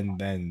buy 10,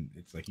 then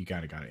it's like you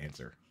kind of got to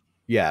answer.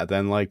 Yeah,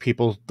 then like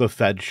the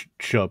Fed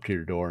show up to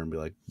your door and be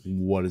like,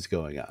 "What is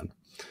going on?"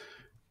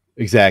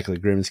 Exactly,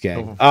 Grimace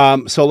gang.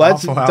 So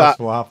let's.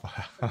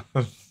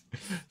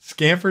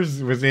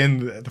 Scampers was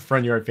in the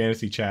Front Yard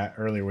Fantasy chat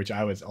earlier, which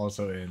I was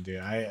also in, dude.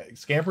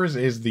 Scampers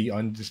is the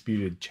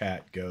undisputed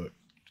chat goat.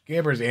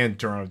 Scampers and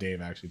Toronto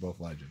Dave, actually, both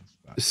legends.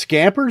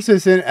 Scampers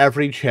is in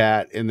every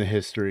chat in the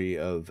history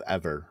of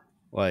ever.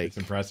 Like, it's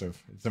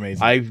impressive. It's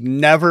amazing. There's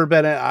never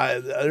been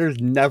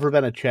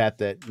a chat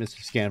that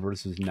Mr.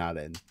 Scampers is not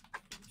in.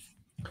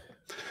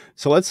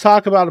 So let's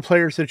talk about a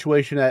player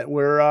situation that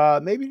we're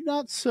maybe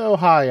not so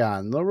high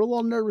on. We're a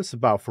little nervous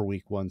about for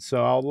week 1.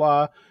 So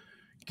I'll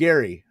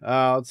Gary,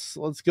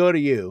 let's go to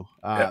you,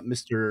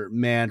 Mr.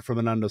 Man from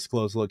an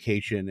undisclosed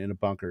location in a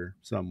bunker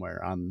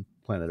somewhere on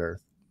planet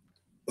Earth.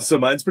 So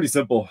mine's pretty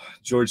simple.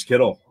 George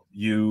Kittle,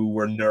 you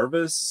were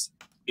nervous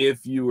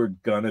if you were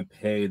gonna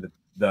pay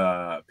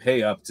the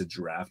pay up to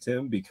draft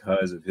him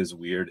because of his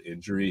weird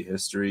injury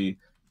history,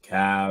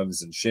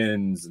 calves and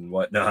shins and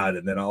whatnot,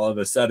 and then all of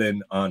a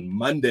sudden on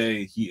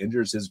Monday he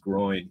injures his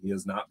groin. He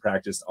has not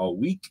practiced all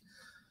week.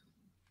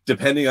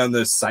 Depending on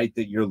the site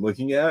that you're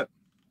looking at,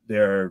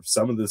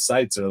 some of the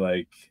sites are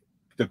like,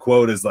 the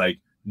quote is like,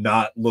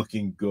 not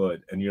looking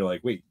good, and you're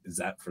like, wait, is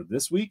that for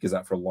this week? Is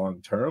that for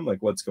long term?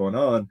 Like, what's going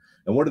on?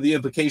 And what are the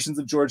implications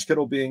of George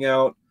Kittle being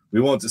out?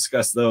 We won't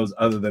discuss those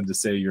other than to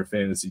say your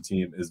fantasy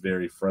team is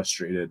very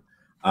frustrated,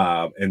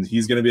 and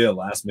he's going to be a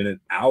last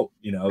minute out.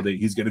 You know, that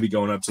he's going to be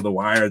going up to the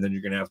wire, and then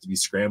you're going to have to be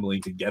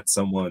scrambling to get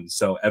someone.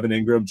 So Evan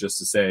Ingram, just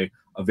to say,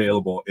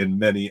 available in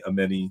many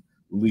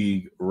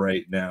league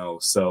right now.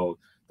 So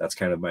that's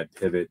kind of my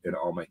pivot in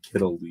all my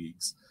Kittle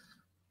leagues.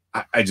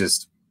 I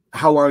just,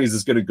 how long is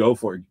this going to go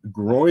for?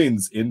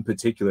 Groins in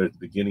particular at the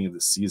beginning of the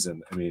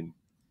season. I mean,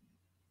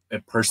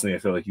 personally, I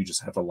feel like you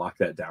just have to lock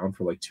that down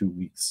for like 2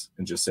 weeks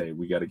and just say,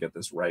 we got to get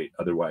this right.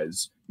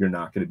 Otherwise, you're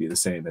not going to be the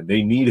same. And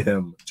they need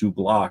him to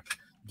block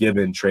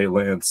given Trey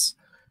Lance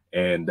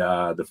and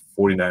the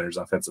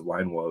 49ers offensive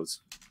line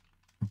woes.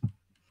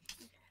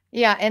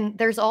 Yeah, and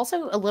there's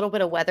also a little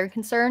bit of weather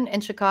concern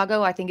in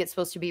Chicago. I think it's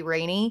supposed to be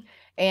rainy.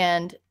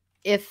 And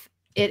if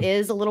it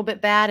is a little bit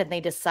bad and they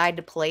decide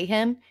to play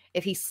him,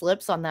 if he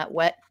slips on that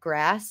wet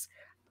grass,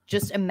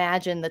 just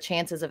imagine the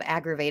chances of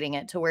aggravating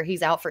it to where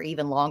he's out for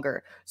even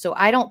longer. So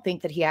I don't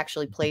think that he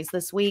actually plays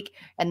this week.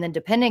 And then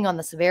depending on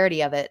the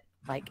severity of it,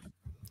 like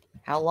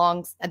how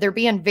long, they're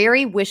being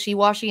very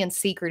wishy-washy and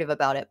secretive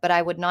about it, but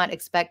I would not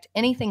expect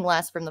anything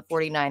less from the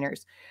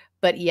 49ers.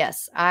 But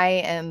yes, I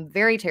am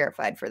very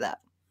terrified for that.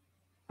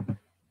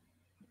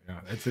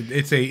 Yeah,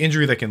 it's a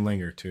injury that can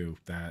linger too.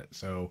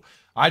 So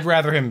I'd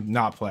rather him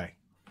not play.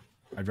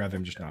 I'd rather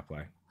him just not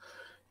play.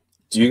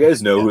 Do you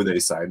guys know who they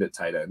signed at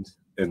tight end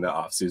in the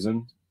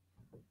offseason?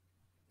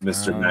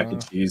 Mr. Mac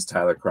and Cheese,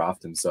 Tyler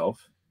Kroft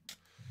himself.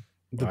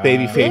 The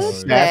babyface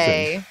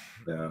assassin.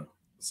 Yeah.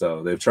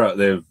 So they've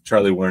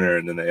Charlie Werner,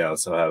 and then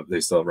they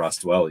still have Ross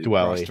Dwelly.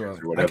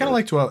 I kind of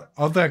like Dwelly.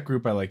 Of that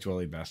group, I like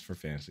Dwelly best for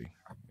fantasy.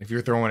 If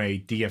you're throwing a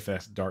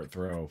DFS dart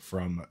throw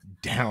from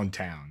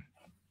downtown.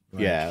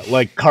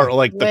 Like the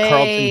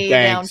Carlton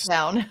Banks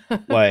downtown.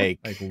 like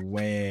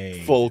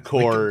way full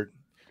court.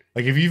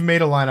 Like if you've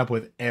made a lineup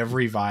with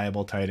every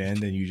viable tight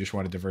end and you just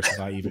want to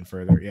diversify even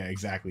further, yeah,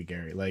 exactly,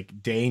 Gary.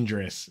 Like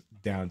dangerous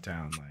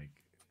downtown,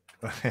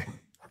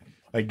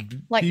 like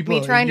people,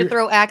 me trying to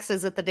throw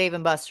axes at the Dave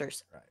and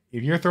Buster's.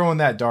 If you're throwing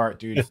that dart,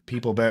 dude,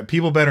 people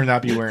better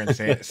not be wearing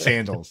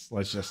sandals.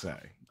 Let's just say,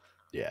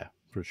 yeah.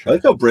 For I sure.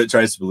 like how Britt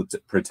tries to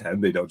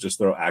pretend they don't just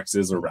throw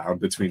axes around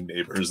between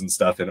neighbors and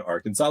stuff in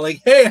Arkansas.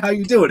 Like, hey, how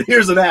you doing?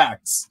 Here's an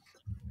axe.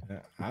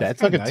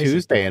 That's like a nice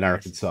Tuesday in throwing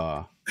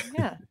Arkansas.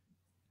 Yeah.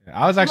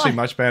 I was actually on.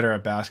 much better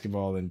at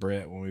basketball than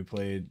Britt when we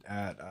played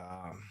at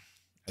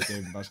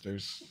Dave &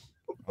 Buster's.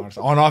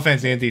 Honestly, on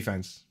offense and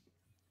defense,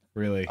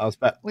 really. I was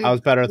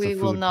better at the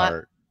food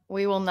part.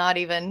 We will not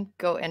even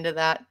go into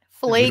that.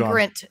 We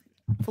don't-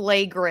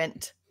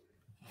 Flagrant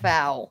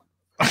foul.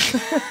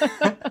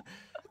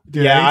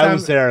 Dude, Yeah, I anytime-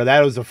 was there.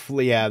 That was a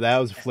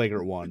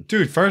flagrant one.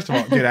 Dude, first of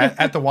all, dude,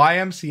 at the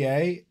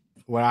YMCA,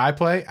 when I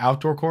play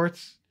outdoor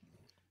courts,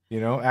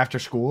 after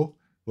school,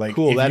 like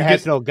Cool. if That you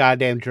has get- no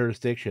goddamn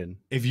jurisdiction.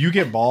 If you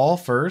get ball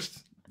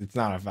first, it's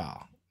not a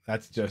foul.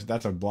 That's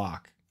a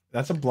block.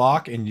 That's a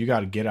block, and you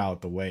got to get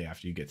out the way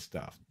after you get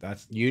stuffed.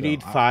 You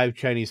need 5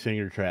 Chinese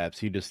finger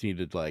traps. You just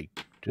needed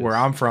where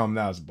I'm from.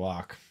 That was a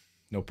block,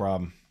 no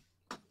problem.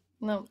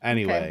 No.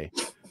 Anyway,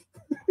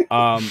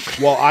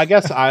 well, I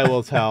guess I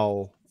will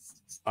tell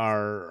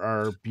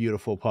our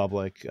beautiful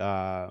public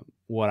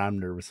what I'm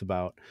nervous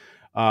about.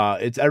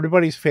 It's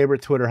everybody's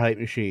favorite Twitter hype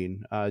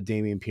machine,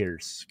 Damian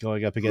Pierce,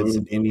 going up against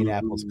an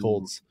Indianapolis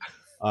Colts.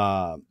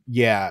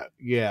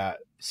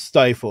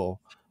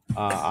 Stifle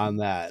on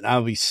that. And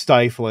I'll be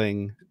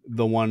stifling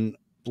the one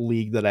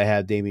league that I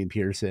had Damian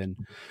Pierce in.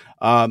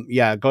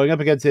 Going up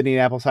against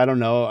Indianapolis, I don't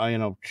know. I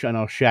know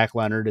Shaq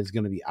Leonard is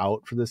going to be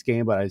out for this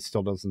game, but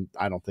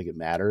I don't think it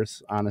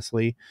matters,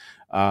 honestly.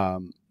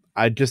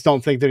 I just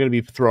don't think they're going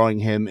to be throwing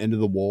him into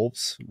the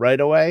Wolves right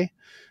away.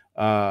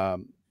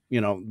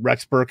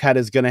 Rex Burkhead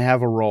is going to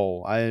have a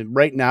role.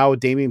 Right now,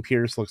 Damian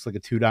Pierce looks like a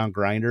 2-down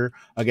grinder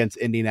against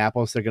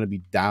Indianapolis. They're going to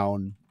be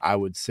down, I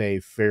would say,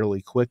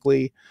 fairly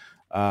quickly.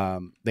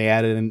 They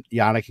added in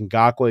Yannick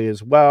Ngakoue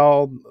as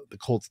well. The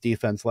Colts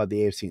defense led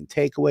the AFC in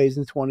takeaways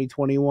in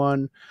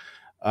 2021.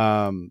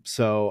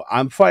 So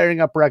I'm firing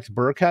up Rex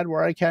Burkhead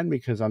where I can,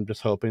 because I'm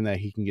just hoping that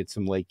he can get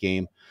some late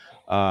game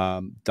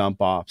dump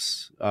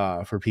offs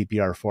for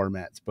PPR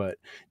formats. But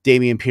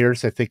Damian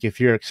Pierce, I think if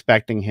you're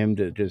expecting him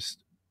to just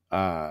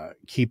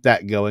keep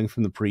that going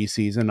from the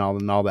preseason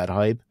and all that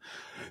hype,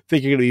 I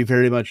think you're going to be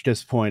very much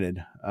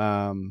disappointed.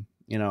 I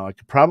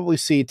could probably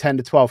see 10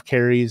 to 12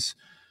 carries,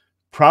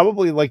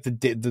 probably like the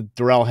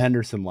Darrell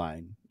Henderson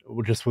line,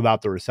 just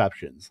without the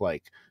receptions.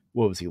 Like,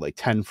 what was he, like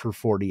 10 for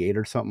 48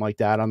 or something like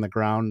that on the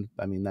ground?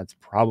 I mean, that's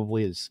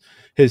probably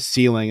his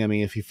ceiling. I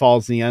mean, if he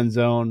falls in the end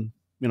zone,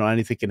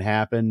 anything can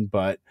happen,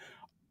 but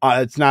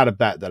it's not a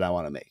bet that I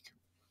want to make.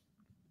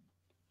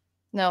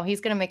 No,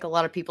 he's going to make a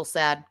lot of people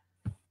sad.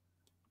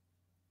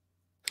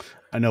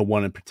 I know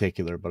one in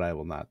particular, but I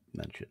will not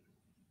mention.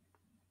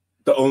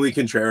 The only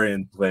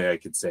contrarian play I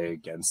could say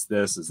against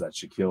this is that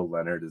Shaquille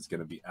Leonard is going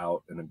to be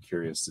out, and I'm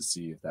curious to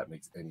see if that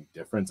makes any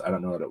difference. I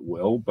don't know that it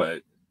will,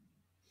 but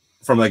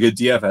from like a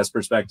DFS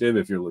perspective,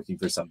 if you're looking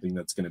for something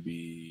that's going to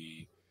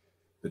be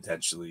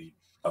potentially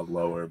a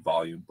lower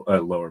volume, a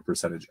lower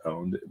percentage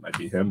owned, it might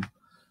be him.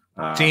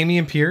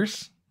 Damian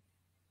Pierce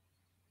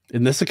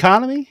In this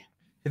economy?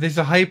 there's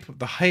the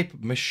hype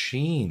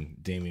machine.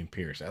 Damian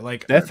Pierce, I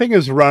like That thing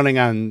is running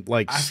on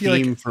I feel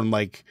Steam like- from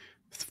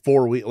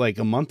 4 weeks,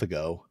 a month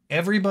ago.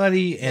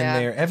 everybody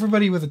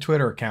everybody with a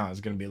Twitter account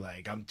is going to be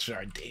like, I'm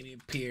starting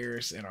Damian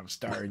Pierce and I'm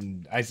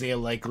starting Isaiah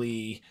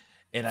Likely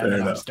and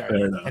I'm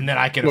starting, and then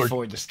I can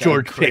afford to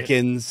start George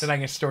Pickens. Then I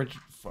can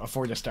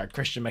afford to start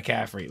Christian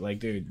McCaffrey. Like,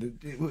 dude,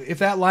 if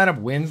that lineup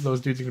wins,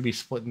 those dudes are going to be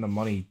splitting the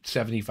money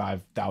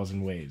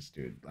 75,000 ways,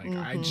 dude. Like,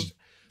 I just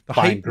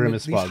Buying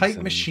Grimace these bugs hype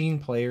and- machine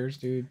players,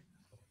 dude,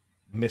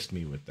 missed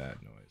me with that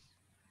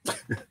noise.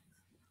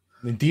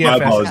 The My DFS,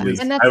 apologies.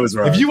 And I was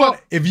wrong.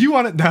 if you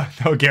want it,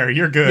 no, Gary,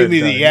 you're good. Give me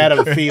No, the you're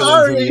Adam good.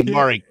 Thielens and the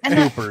Amari And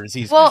Coopers.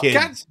 These well,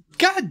 kids.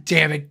 God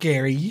damn it,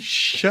 Gary, you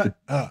shut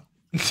up.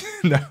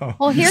 No,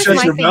 Well, You here's shut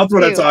my your thing mouth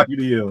when I'm too. talking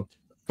to you.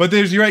 but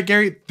you're right,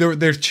 Gary.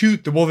 There's two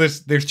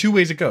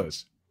ways it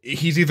goes.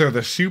 He's either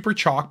the super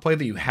chalk play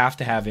that you have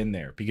to have in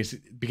there because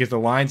the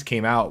lines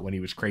came out when he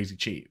was crazy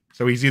cheap.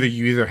 So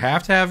you either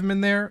have to have him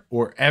in there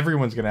or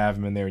everyone's gonna have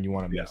him in there and you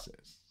want to miss it.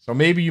 So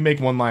maybe you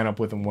make one lineup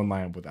with him, one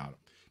lineup without him.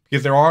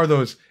 Because there are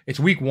those, it's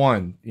week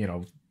 1,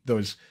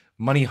 those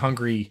money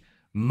hungry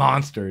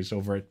monsters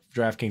over at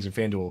DraftKings and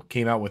FanDuel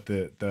came out with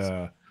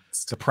the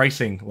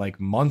pricing like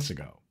months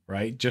ago,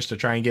 right? Just to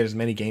try and get as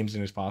many games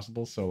in as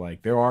possible. So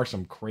like there are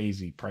some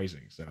crazy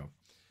pricing. So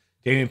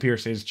Damian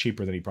Pierce is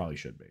cheaper than he probably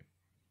should be.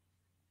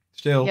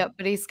 Still, Yep,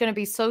 but he's going to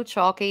be so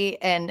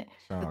chalky. And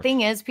the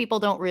thing is, people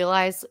don't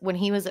realize when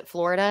he was at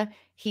Florida,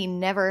 he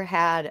never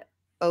had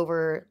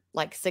over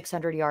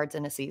 600 yards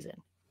in a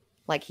season.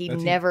 Like he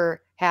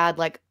never had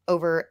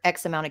over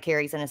X amount of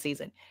carries in a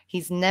season.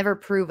 He's never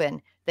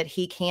proven that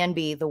he can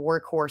be the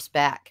workhorse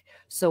back.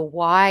 So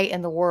why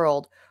in the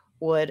world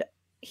would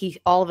he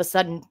all of a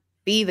sudden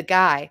be the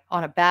guy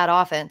on a bad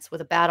offense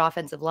with a bad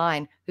offensive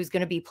line who's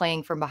going to be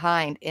playing from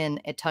behind in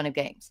a ton of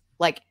games?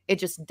 It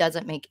just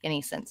doesn't make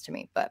any sense to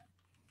me. But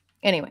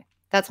anyway,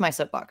 that's my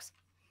soapbox.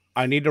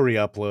 I need to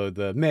re-upload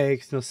the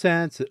makes no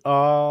sense at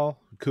all.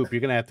 Coop,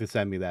 you're gonna have to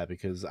send me that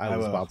because I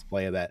was about to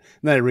play that,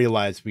 and then I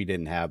realized we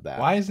didn't have that.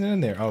 Why isn't it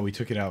in there? Oh, we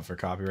took it out for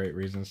copyright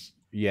reasons.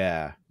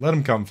 Yeah, let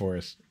him come for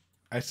us.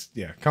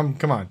 Come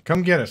on,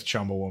 come get us,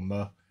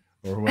 Chumbawamba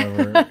or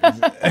whoever.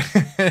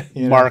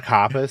 Mark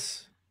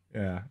Hoppus.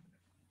 Yeah,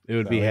 it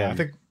would be him.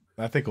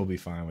 I think we'll be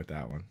fine with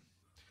that one.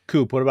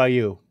 Coop, what about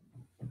you?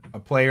 A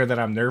player that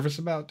I'm nervous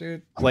about,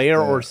 dude.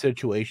 Player or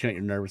situation that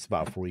you're nervous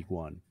about for week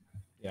 1?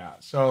 Yeah.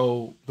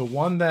 So the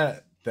one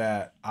that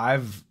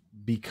I've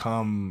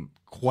become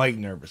quite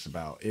nervous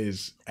about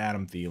is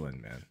Adam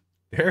Thielen, man.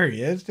 There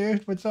he is,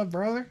 dude. What's up,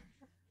 brother?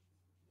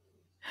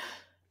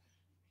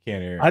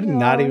 Can't hear. I did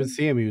not even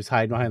see him. He was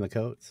hiding behind the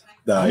coats.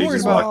 No, he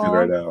just walked in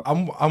right now.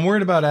 I'm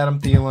worried about Adam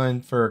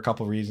Thielen for a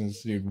couple of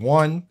reasons, dude.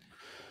 One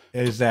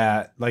is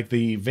that like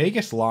the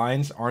Vegas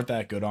lines aren't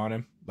that good on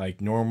him. Like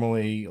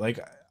normally, like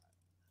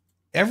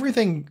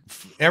everything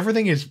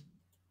is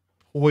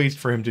poised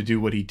for him to do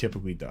what he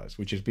typically does,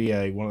 which is be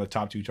one of the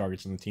top 2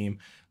 targets in the team.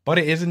 But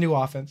it is a new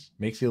offense,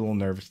 makes you a little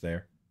nervous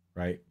there,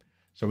 right?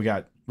 So we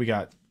got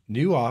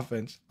new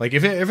offense. Like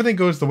if everything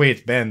goes the way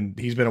it's been,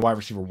 he's been a wide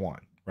receiver 1,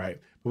 right?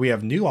 But we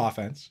have new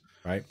offense,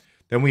 right?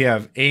 Then we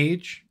have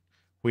age,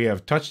 we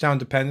have touchdown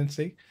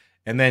dependency,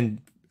 and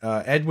then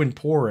Edwin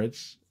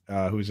Poritz,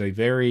 who's a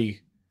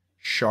very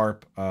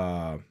sharp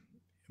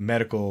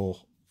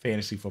medical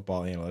fantasy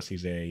football analyst.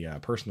 He's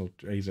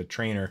he's a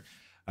trainer.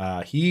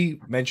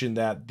 He mentioned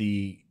that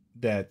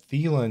that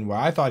Thielen, where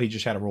I thought he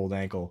just had a rolled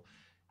ankle,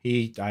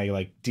 I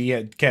like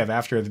Kev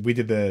after we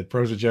did the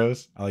pros of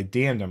Joe's, I like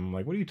DM'd him. I'm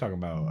like, what are you talking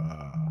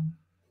about?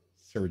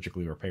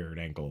 Surgically repaired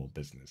ankle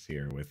business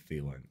here with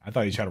Thielen. I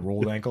thought he just had a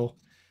rolled ankle.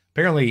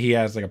 Apparently he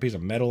has like a piece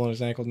of metal on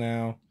his ankle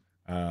now.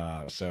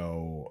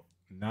 So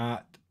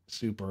not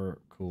super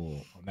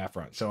cool on that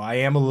front. So I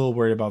am a little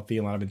worried about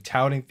Thielen. I've been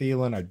touting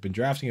Thielen. I've been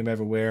drafting him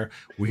everywhere.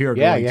 We're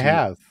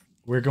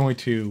going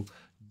to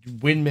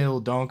windmill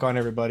dunk on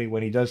everybody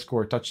when he does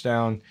score a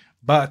touchdown.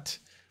 But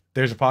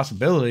there's a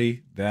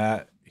possibility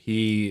that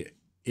he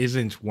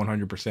isn't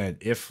 100%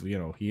 if,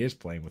 he is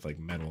playing with like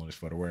metal in his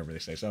foot or wherever they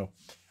say. So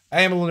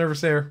I am a little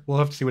nervous there. We'll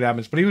have to see what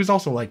happens. But he was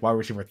also like wide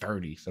receiver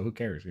 30. So who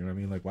cares? You know what I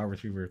mean? Like wide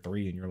receiver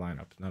 3 in your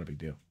lineup. Not a big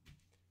deal.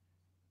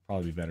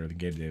 Probably be better than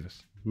Gabe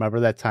Davis.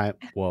 Remember that time?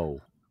 Whoa.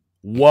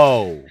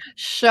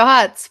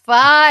 Shots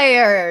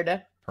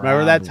fired.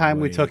 Remember that time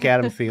we took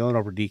Adam Thielen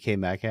over DK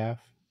Metcalf?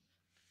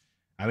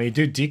 I mean,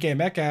 dude, DK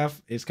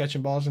Metcalf is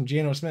catching balls from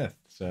Geno Smith.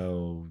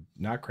 So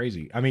not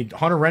crazy. I mean,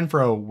 Hunter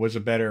Renfrow was a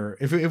better,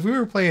 if we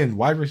were playing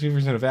wide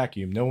receivers in a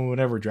vacuum, no one would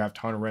ever draft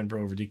Hunter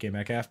Renfrow over DK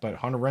Metcalf, but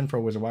Hunter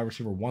Renfrow was a wide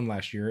receiver 1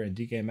 last year and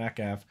DK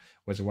Metcalf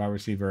was a wide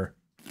receiver.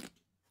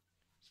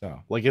 So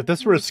like if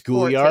this were a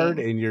schoolyard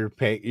and you're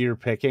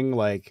picking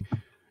like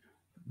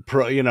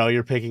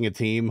you're picking a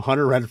team,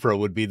 Hunter Renfrow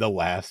would be the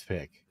last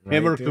pick. Right,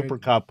 him or dude? Cooper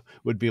Kupp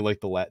would be like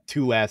the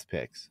 2 last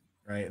picks.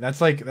 Right.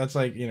 That's like that's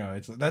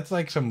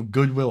like some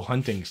Goodwill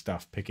Hunting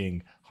stuff.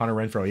 Picking Hunter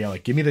Renfrow. Yeah,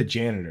 like give me the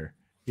janitor.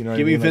 You know,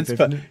 give me Vince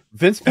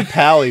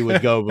Papale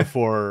would go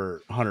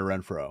before Hunter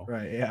Renfrow.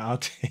 Right. Yeah. I'll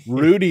take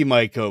Rudy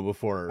might go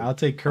before. I'll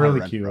take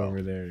Curly Q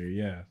over there.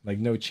 Yeah. Like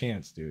no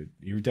chance, dude.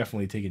 You're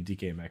definitely taking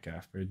DK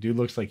Metcalf. Dude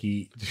looks like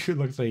he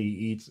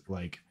eats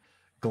like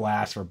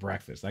glass for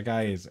breakfast. That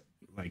guy is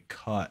like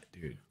cut,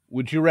 dude.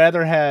 Would you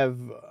rather have?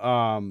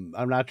 I'm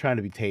not trying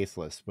to be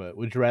tasteless, but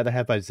would you rather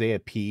have Isaiah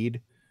Peed,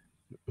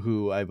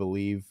 who I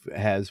believe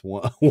has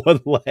one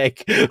leg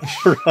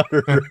for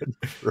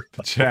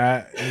the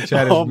chat is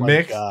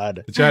mixed.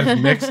 God. The chat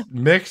is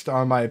mixed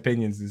on my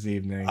opinions this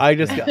evening.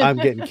 I'm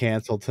getting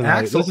canceled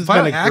tonight. This has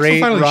been a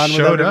great run with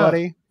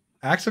everybody.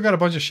 Axel got a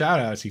bunch of shout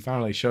outs. He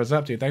finally shows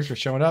up, dude. Thanks for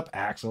showing up,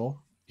 Axel.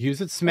 He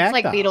was at SmackDown. It's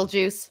like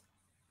Beetlejuice.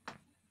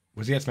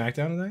 Was he at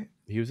SmackDown tonight?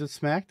 He was at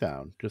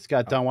SmackDown. Just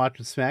got done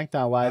watching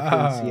SmackDown live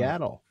in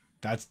Seattle.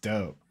 That's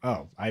dope.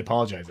 Oh, I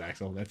apologize,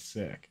 Axel. That's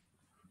sick.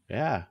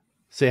 Yeah.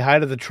 Say hi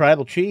to the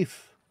tribal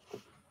chief.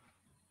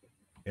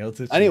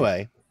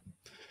 Anyway,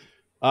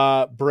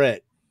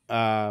 Britt,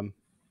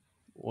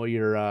 what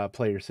your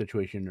player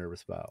situation you're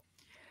nervous about?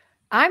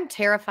 I'm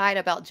terrified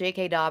about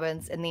J.K.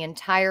 Dobbins and the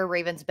entire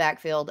Ravens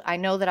backfield. I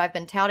know that I've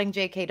been touting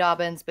J.K.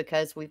 Dobbins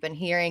because we've been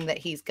hearing that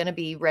he's going to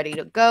be ready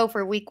to go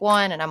for week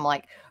 1. And I'm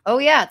like, oh,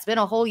 yeah, it's been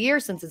a whole year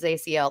since his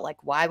ACL. Like,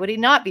 why would he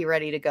not be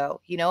ready to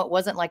go? It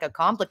wasn't like a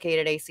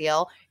complicated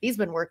ACL. He's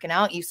been working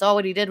out. You saw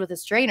what he did with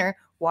his trainer.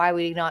 Why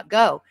would he not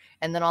go?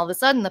 And then all of a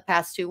sudden, the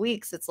past 2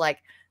 weeks, it's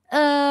like,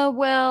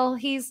 well,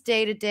 he's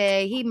day to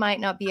day. He might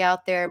not be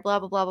out there, blah,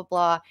 blah, blah, blah,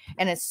 blah.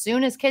 And as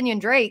soon as Kenyon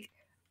Drake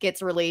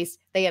gets released,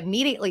 they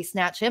immediately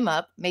snatch him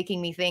up,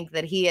 making me think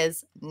that he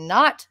is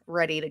not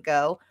ready to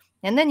go.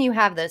 And then you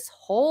have this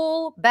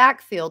whole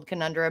backfield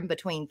conundrum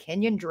between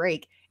Kenyon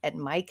Drake and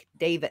Mike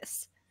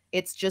Davis.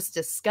 It's just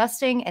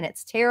disgusting and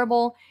it's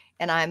terrible.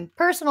 And I'm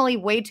personally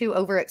way too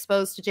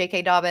overexposed to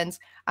J.K. Dobbins.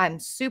 I'm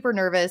super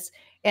nervous.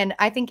 And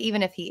I think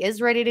even if he is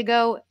ready to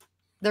go,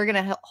 they're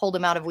going to hold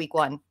him out of week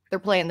 1. They're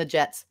playing the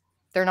Jets.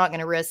 They're not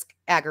going to risk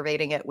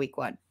aggravating it week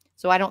 1.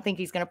 So I don't think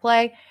he's going to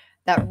play.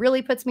 That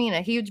really puts me in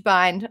a huge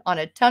bind on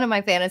a ton of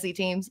my fantasy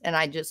teams, and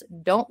I just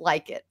don't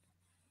like it.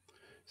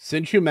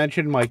 Since you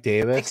mentioned Mike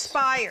Davis.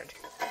 Expired.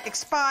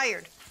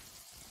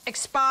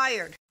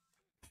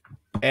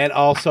 And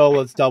also,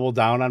 let's double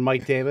down on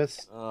Mike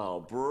Davis.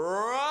 Oh,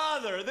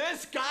 brother,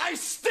 this guy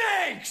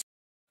stinks!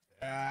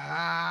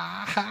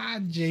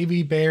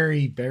 JB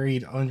Berry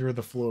buried under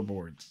the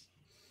floorboards.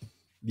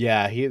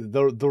 Yeah,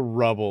 the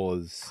rubble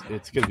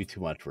it's going to be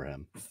too much for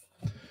him.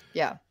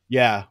 Yeah.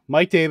 Yeah,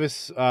 Mike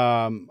Davis,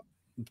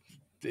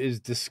 as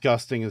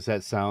disgusting as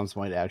that sounds,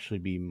 might actually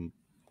be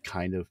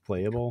kind of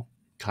playable.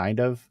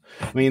 Kind of.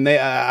 I mean,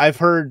 I've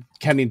heard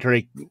Kenny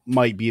Drake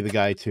might be the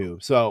guy too.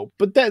 So,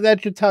 but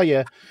that should tell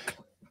you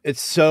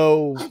it's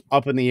so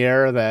up in the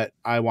air that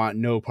I want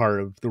no part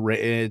of the.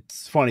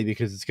 It's funny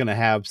because it's going to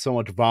have so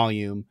much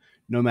volume,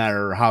 no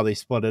matter how they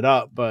split it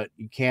up. But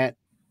you can't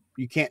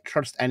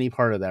trust any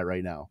part of that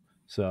right now.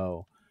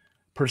 So,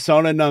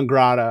 persona non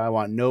grata. I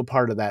want no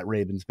part of that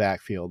Ravens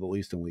backfield, at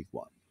least in week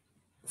 1.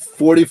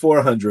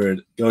 4,400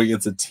 going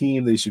against a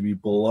team they should be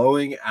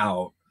blowing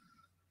out.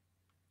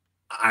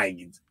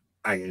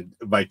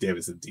 Mike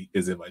Davis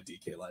is in my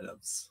DK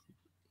lineups.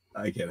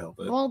 I can't help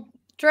it. Well,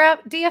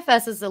 draft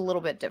DFS is a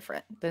little bit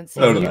different than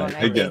Totally. CBO.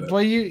 I get it.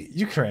 Well,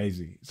 you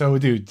crazy. So,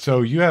 dude,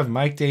 you have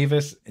Mike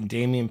Davis and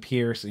Dameon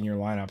Pierce in your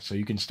lineup, so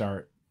you can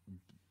start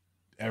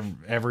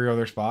every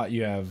other spot.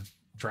 You have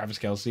Travis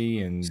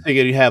Kelce and so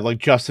you have like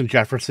Justin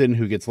Jefferson,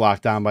 who gets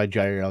locked down by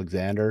Jair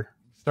Alexander.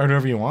 Start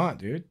whoever you want,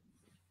 dude.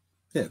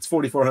 Yeah, it's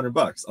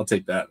 $4,400. I'll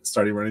take that.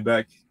 Starting running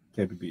back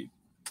can't be beat.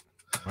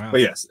 Wow.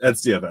 But yes,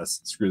 that's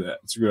DFS. Screw that.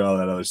 Screw all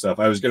that other stuff.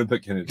 I was going to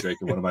put Kenny Drake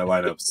in one of my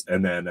lineups,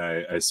 and then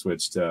I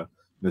switched to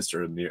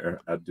Mr. Amir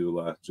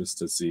Abdullah just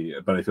to see.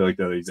 But I feel like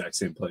they're the exact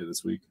same play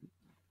this week.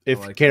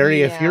 If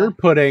Gary, if you're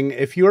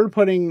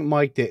putting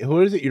Mike,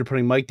 who is it? You're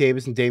putting Mike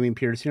Davis and Dameon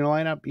Pierce in your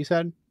lineup. You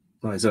said.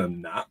 Well, I said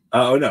I'm not.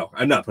 Oh no,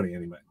 I'm not putting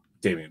any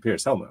Dameon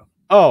Pierce. Hell no.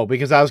 Oh,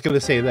 because I was going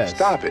to say this.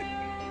 Stop it.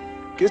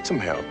 Get some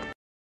help.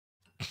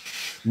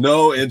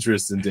 No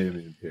interest in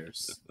Dameon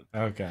Pierce.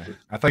 Okay.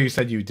 I thought you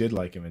said you did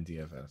like him in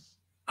DFS.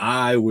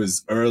 I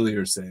was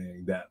earlier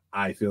saying that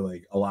I feel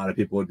like a lot of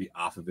people would be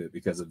off of it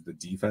because of the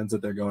defense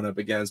that they're going up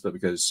against, but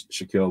because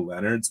Shaquille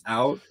Leonard's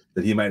out,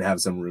 that he might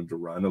have some room to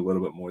run a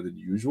little bit more than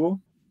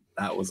usual.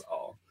 That was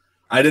all.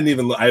 I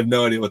have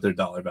no idea what their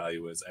dollar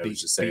value is. I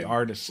was just saying a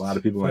lot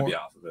of people might be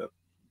off of it.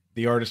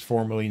 The artist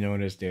formerly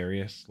known as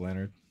Darius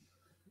Leonard.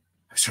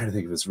 I was trying to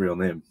think of his real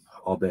name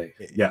all day.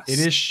 Yes. It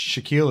is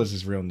Shaquille is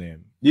his real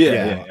name.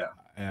 Yeah.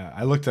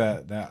 I looked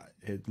at that.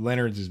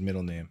 Leonard's his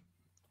middle name.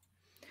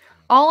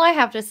 All I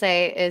have to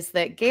say is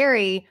that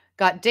Gary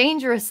got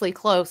dangerously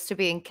close to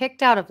being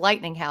kicked out of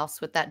Lightning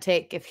House with that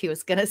take if he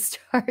was going to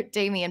start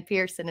Dameon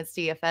Pierce in his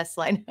DFS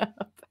lineup.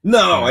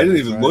 No, I didn't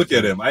even look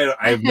at him. I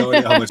have no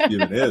idea how much he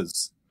even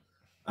is.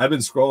 I've been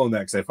scrolling that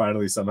because I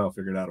finally somehow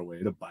figured out a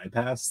way to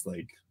bypass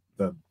like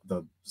the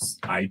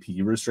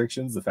IP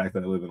restrictions, the fact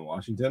that I live in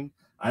Washington.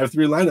 I have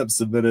 3 lineups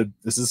submitted.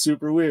 This is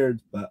super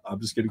weird, but I'm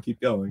just going to keep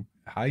going.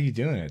 How are you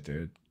doing it,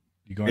 dude?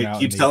 You going out? It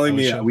keeps telling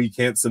me we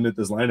can't submit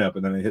this lineup,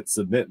 and then I hit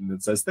submit, and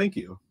it says thank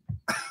you.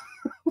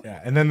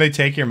 Yeah, and then they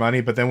take your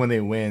money, but then when they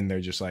win, they're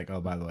just like,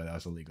 oh, by the way, that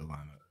was a legal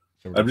lineup.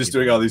 So I'm just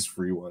doing all these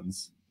free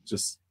ones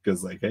just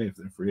because, like, hey, if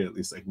they're free, at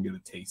least I can get a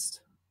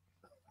taste.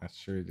 That's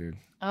true, dude.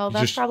 Oh,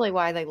 that's probably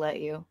why they let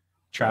you.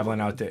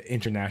 Traveling out to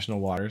international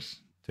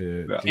waters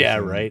to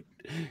right.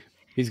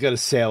 He's got to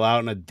sail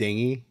out in a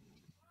dinghy.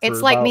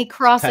 It's like me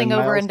crossing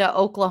over into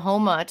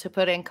Oklahoma to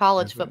put in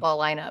college football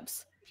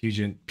lineups.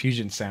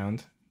 Puget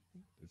Sound.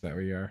 Is that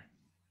where you are?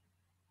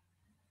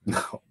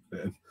 No,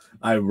 man.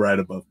 I'm right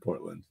above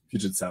Portland.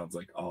 Puget Sound's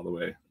like all the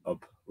way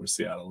up where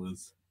Seattle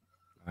is.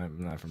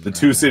 I'm not from the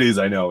 2 cities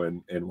I know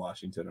in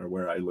Washington are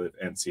where I live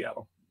and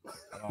Seattle.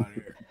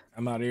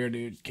 I'm out here,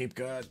 dude. Cape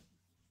Cod.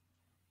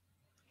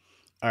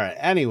 All right.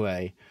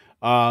 Anyway,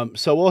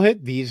 so we'll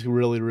hit these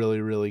really, really,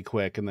 really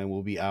quick, and then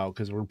we'll be out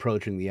because we're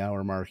approaching the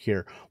hour mark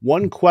here.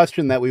 One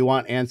question that we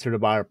want answered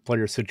about our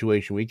player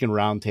situation, we can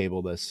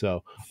roundtable this.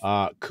 So,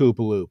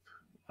 Koopaloop,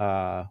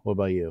 what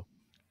about you?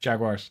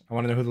 Jaguars. I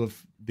want to know who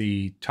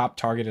the top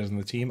target is on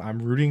the team. I'm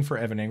rooting for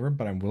Evan Ingram,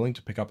 but I'm willing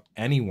to pick up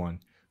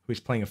anyone who's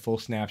playing a full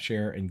snap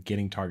share and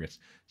getting targets.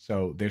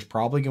 So there's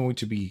probably going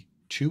to be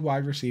 2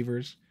 wide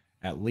receivers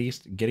at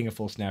least getting a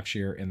full snap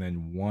share, and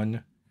then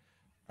one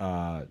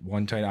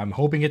tight. I'm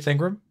hoping it's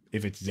Ingram.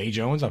 If it's Zay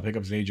Jones, I'll pick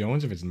up Zay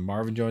Jones. If it's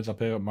Marvin Jones, I'll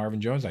pick up Marvin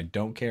Jones. I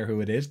don't care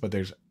who it is, but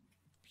there's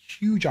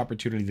huge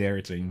opportunity there.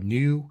 It's a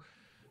new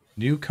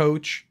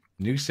coach,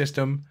 new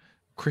system.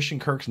 Christian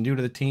Kirk's new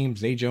to the team.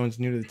 Zay Jones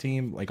new to the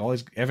team. Like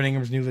Evan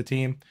Ingram's new to the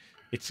team.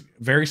 It's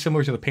very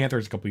similar to the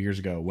Panthers a couple years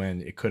ago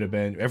when it could have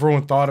been.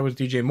 Everyone thought it was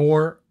DJ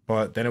Moore,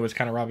 but then it was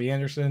kind of Robbie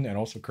Anderson, and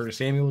also Curtis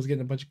Samuel was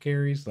getting a bunch of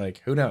carries.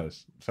 Like, who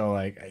knows? So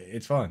like,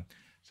 it's fun.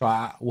 So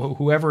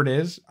whoever it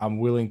is, I'm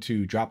willing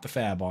to drop the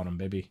fab on him,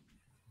 baby.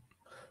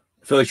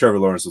 I feel like Trevor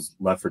Lawrence was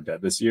left for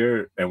dead this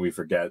year, and we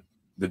forget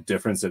the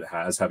difference it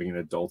has having an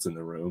adult in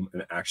the room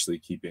and actually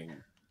keeping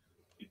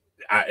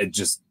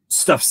just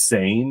stuff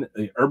sane.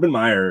 Urban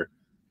Meyer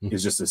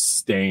is just a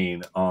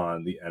stain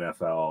on the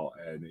NFL,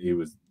 and he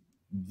was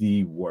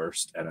the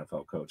worst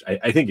NFL coach,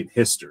 I think, in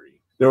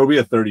history. There will be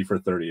a 30 for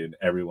 30, and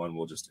everyone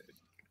will just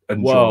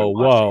enjoy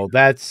whoa.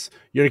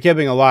 You're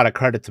giving a lot of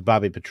credit to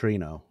Bobby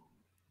Petrino.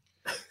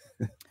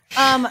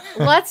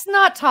 Let's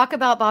not talk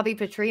about Bobby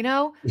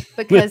Petrino,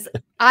 because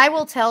I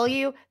will tell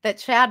you that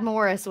Chad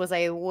Morris was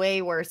a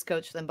way worse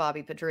coach than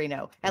Bobby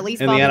Petrino. At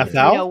least in Bobby the NFL?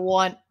 Petrino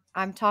won.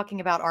 I'm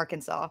talking about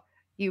Arkansas.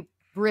 You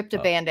ripped a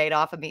Band-Aid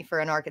off of me for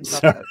an Arkansas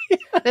coach.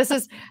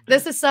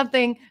 This is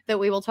something that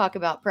we will talk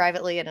about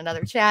privately in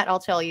another chat. I'll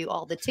tell you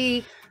all the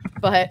tea,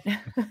 but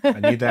I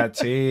need that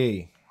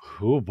tea.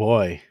 Oh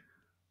boy,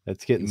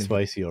 that's getting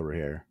spicy over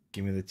here.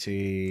 Give me the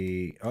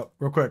tea. Oh,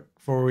 real quick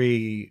before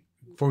we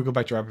go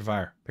back to rapid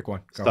fire, pick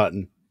one. Go.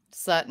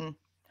 Sutton,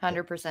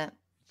 100%.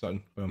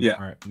 Sutton. Boom. Yeah.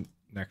 All right.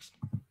 Next.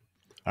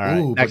 All right.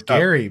 Ooh, next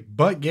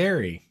but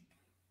Gary.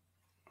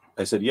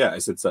 I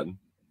said Sutton.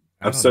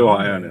 I'm so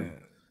high on him.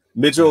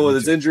 Mitchell with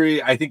his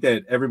injury, I think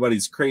that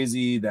everybody's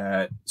crazy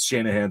that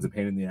Shanahan's a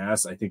pain in the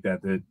ass. I think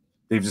that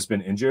they've just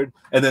been injured.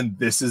 And then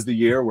this is the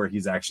year where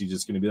he's actually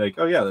just going to be like,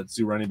 oh, yeah, let's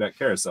do running back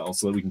carousel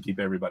so that we can keep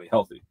everybody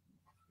healthy.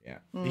 Yeah,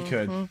 he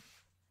could.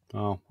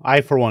 Oh,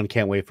 I, for one,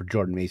 can't wait for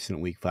Jordan Mason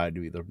in week 5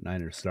 to be the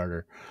Niners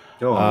starter.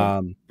 Go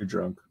on. You're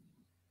drunk.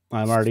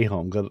 I'm already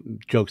home.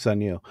 Joke's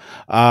on you.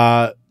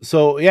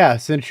 So, yeah,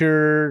 since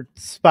you're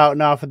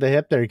spouting off at the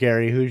hip there,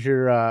 Gary, who's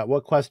your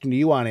what question do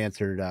you want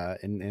answered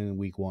in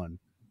week 1?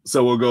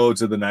 So we'll go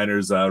to the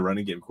Niners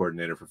running game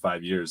coordinator for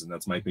 5 years, and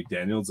that's Mike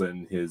McDaniels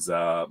and his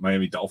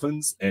Miami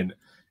Dolphins. And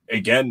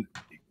again,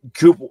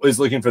 Coop is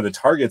looking for the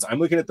targets. I'm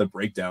looking at the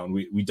breakdown.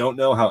 We don't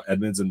know how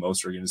Edmonds and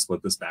Most are going to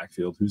split this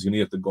backfield. Who's going to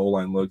get the goal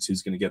line looks?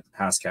 Who's going to get the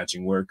pass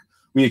catching work?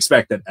 We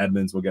expect that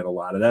Edmonds will get a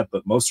lot of that,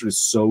 but Mostert is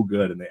so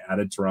good, and they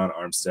added Teron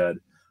Armstead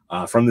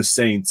from the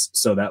Saints,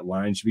 so that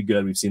line should be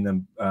good. We've seen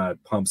them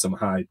pump some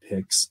high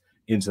picks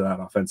into that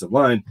offensive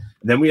line.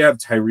 And then we have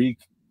Tyreek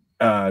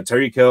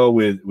Hill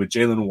with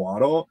Jalen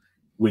Waddle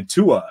with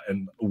Tua,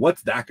 and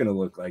what's that going to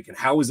look like, and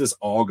how is this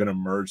all going to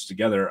merge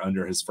together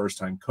under his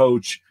first-time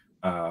coach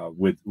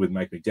with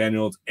Mike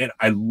McDaniels? And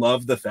I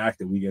love the fact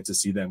that we get to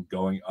see them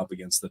going up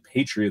against the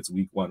Patriots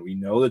week 1. We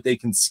know that they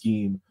can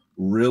scheme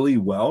really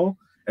well,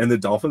 and the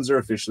Dolphins are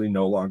officially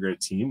no longer a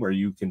team where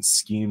you can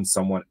scheme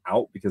someone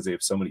out because they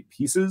have so many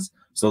pieces.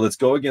 So let's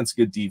go against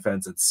good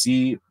defense and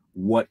see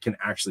what can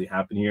actually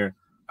happen here.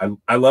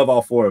 I love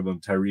all 4 of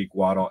them, Tyreek,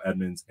 Waddle,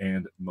 Edmonds,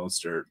 and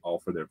Mostert, all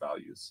for their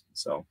values.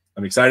 So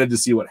I'm excited to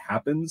see what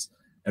happens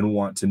and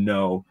want to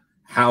know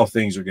how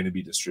things are going to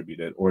be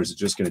distributed, or is it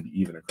just going to be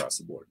even across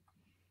the board?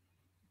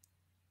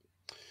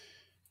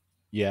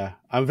 Yeah,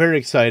 I'm very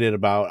excited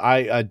about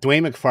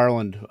Dwayne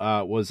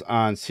McFarland was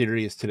on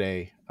Sirius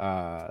today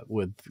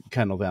with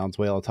Kendall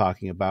Valenzuela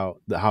talking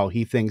about how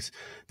he thinks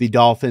the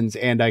Dolphins,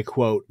 and I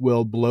quote,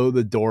 will blow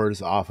the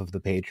doors off of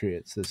the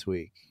Patriots this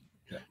week.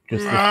 Yeah.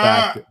 Just the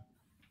fact that,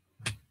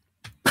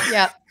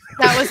 yeah,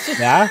 that was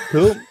just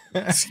cool.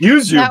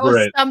 Excuse you, that Britt.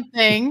 was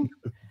something.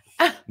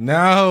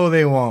 No,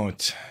 they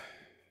won't.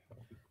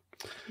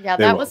 Yeah,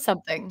 that was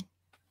something.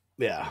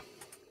 Yeah.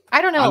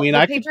 I don't know. I mean,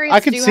 the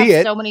Patriots could do see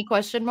have it. so many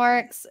question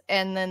marks,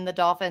 and then the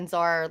Dolphins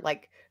are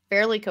like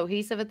fairly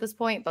cohesive at this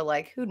point, but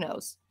like, who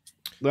knows?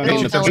 I Bill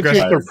mean,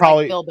 Belichick are is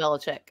probably like Bill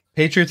Belichick.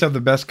 Patriots have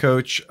the best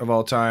coach of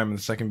all time and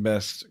the second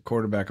best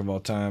quarterback of all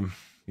time.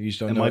 You just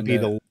don't it know might be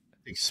that. the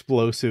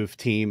explosive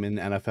team in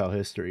NFL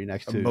history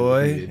next to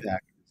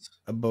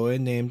a boy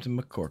named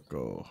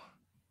McCorkle.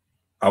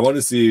 I want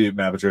to see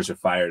Matt Patricia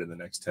fired in the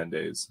next 10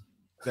 days.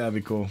 That'd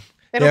be cool.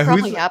 It'll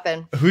probably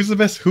happen. Who's the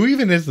best? Who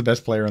even is the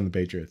best player on the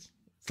Patriots?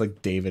 It's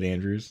like David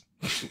Andrews.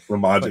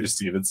 Ramondre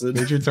Stevenson.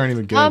 Patriots aren't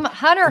even good.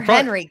 Hunter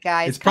Henry,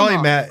 guys. It's probably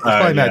Matt. It's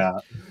probably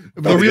Matt.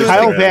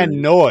 Kyle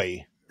Van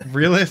Noy.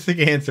 Realistic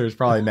answer is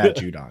probably Matt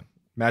Judon.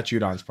 Matt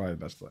Judon's probably the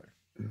best player.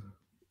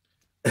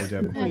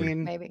 I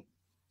mean, maybe.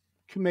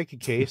 Could make a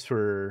case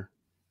for.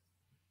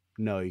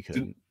 No, you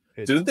couldn't.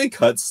 Didn't they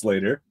cut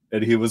Slater?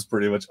 And he was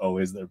pretty much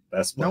always their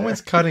best player. No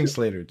one's cutting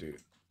Slater, dude.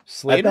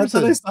 Slater's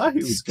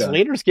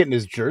getting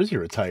his jersey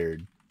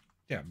retired.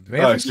 Yeah,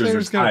 retired,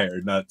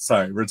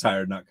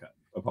 retired, not cut.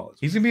 Apologies.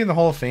 He's gonna be in the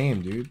Hall of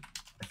Fame, dude.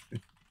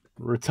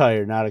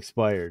 Retired, not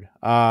expired.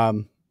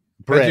 Brett,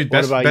 dude,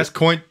 best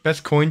coin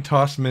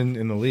tossman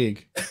in the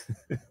league.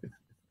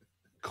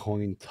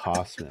 Coin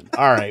tossman.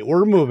 All right,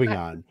 we're moving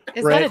on.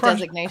 Is that a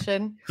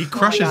designation? He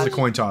crushes the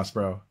coin toss,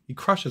 bro. He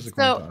crushes the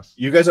coin toss.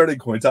 You guys aren't in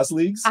coin toss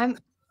leagues?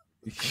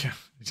 Yeah,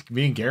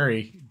 me and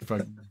Gary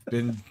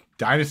been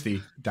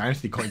dynasty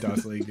coin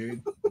toss league,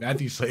 dude.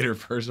 Matthew Slater,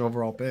 first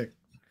overall pick,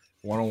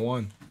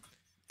 101.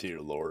 Dear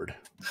Lord,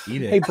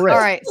 eat it. Hey, Brett.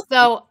 All right,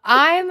 so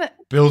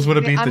Bills would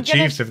have beat the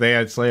Chiefs if they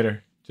had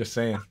Slater. Just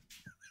saying.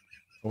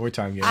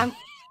 Overtime game.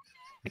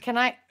 Is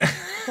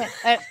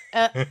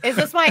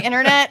this my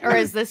internet or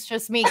is this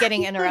just me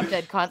getting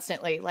interrupted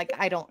constantly? Like,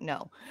 I don't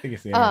know. I think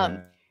it's the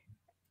internet.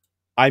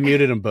 I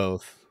muted them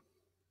both.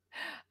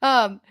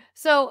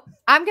 So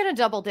I'm going to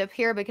double dip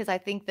here because I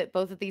think that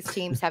both of these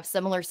teams have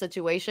similar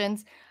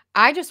situations.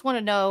 I just want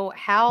to know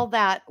how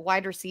that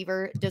wide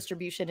receiver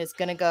distribution is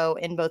going to go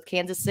in both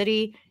Kansas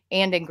City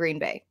and in Green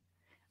Bay.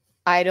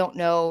 I don't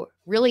know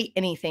really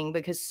anything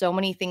because so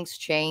many things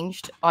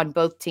changed on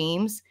both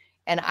teams,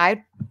 and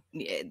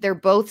they're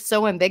both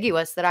so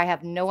ambiguous that I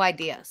have no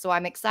idea. So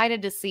I'm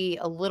excited to see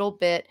a little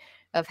bit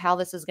of how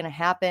this is going to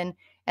happen.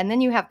 And then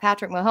you have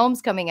Patrick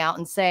Mahomes coming out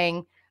and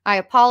saying, I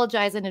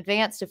apologize in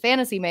advance to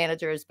fantasy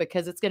managers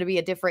because it's going to be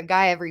a different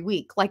guy every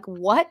week. Like,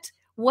 what?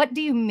 What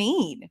do you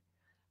mean?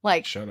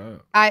 Like, shut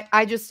up.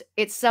 I just,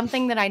 it's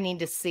something that I need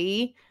to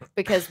see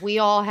because we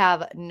all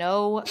have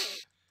no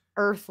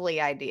earthly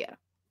idea.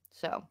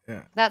 So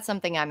that's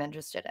something I'm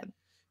interested in.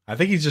 I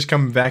think he's just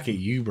coming back at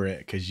you, Britt,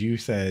 because you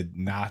said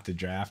not to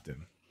draft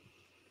him.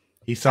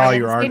 He saw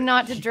your article.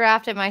 Not to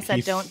draft him. I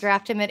said don't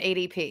draft him at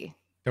ADP.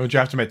 Don't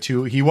draft him at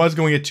 2. He was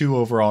going at 2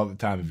 overall at the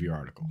time of your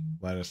article.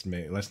 Let's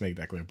make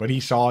that clear. But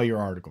he saw your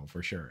article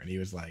for sure, and he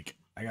was like,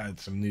 "I got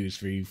some news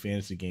for you,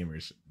 fantasy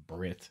gamers."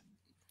 Britt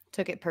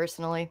took it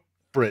personally.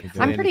 Britt,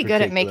 I'm pretty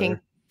good at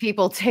making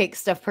people take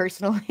stuff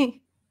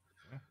personally.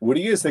 What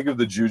do you guys think of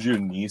the Juju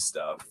knee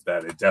stuff?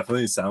 That it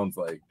definitely sounds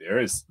like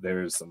there's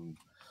some,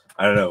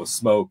 I don't know,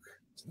 smoke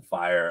to the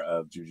fire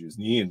of Juju's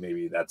knee, and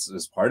maybe that's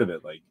just part of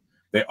it. Like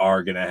they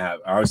are gonna have,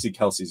 obviously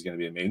Kelsey's gonna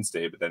be a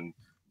mainstay, but then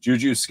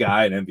Juju,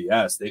 Sky, and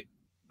MVS,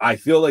 I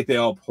feel like they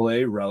all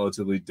play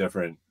relatively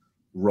different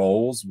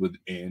roles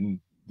within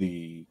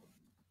the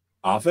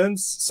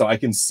offense. So I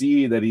can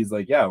see that he's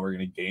like, yeah, we're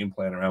gonna game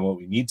plan around what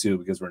we need to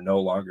because we're no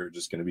longer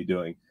just gonna be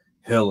doing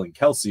Hill and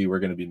Kelsey. We're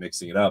gonna be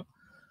mixing it up.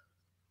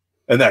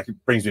 And that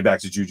brings me back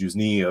to Juju's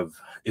knee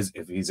if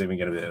he's even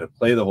going to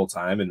play the whole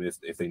time and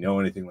if they know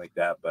anything like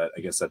that. But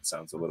I guess that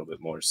sounds a little bit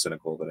more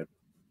cynical than it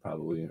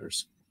probably, or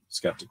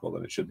skeptical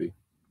than it should be.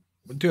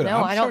 Dude,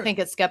 no, I don't think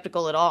it's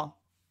skeptical at all.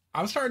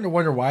 I'm starting to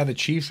wonder why the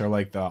Chiefs are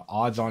like the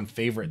odds-on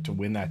favorite to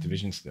win that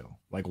division still.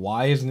 Like,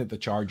 why isn't it the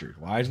Chargers?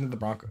 Why isn't it the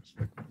Broncos?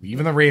 Like,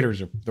 even the Raiders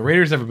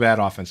have a bad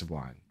offensive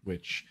line,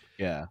 which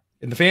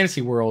in the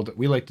fantasy world,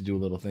 we like to do a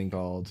little thing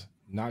called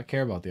not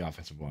care about the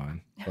offensive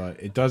line, but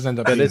it does end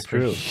up that being is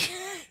true.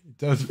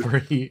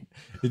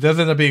 It does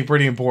end up being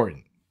pretty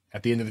important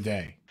at the end of the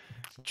day.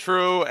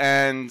 True,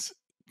 and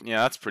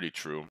yeah, that's pretty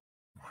true.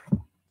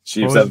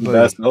 Chiefs have the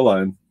best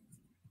O-line.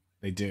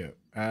 They do.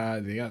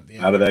 They got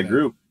out of that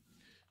group.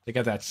 They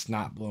got that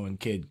snot blowing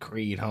kid,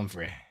 Creed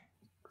Humphrey.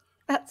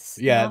 That's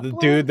the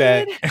dude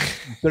that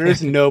there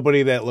is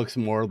nobody that looks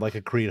more like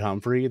a Creed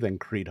Humphrey than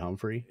Creed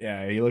Humphrey.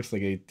 Yeah, he looks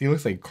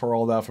like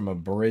crawled out from a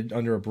bridge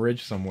under a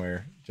bridge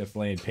somewhere, just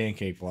laying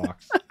pancake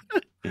blocks.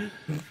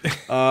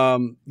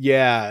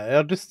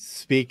 I'll just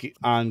speak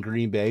on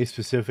Green Bay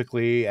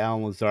specifically.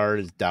 Alan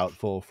Lazard is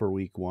doubtful for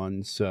week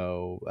 1,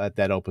 so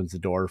that opens the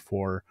door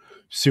for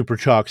Super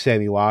Chalk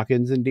Sammy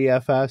Watkins in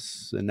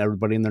DFS and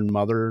everybody and their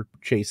mother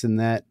chasing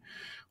that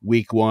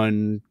week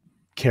 1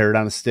 carrot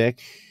on a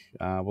stick.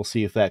 We'll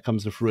see if that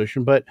comes to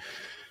fruition, but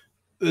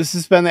this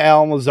has been the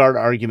Alan Lazard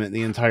argument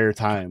the entire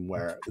time,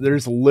 where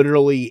there's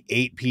literally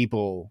 8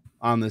 people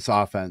on this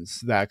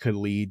offense that could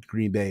lead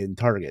Green Bay in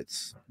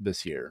targets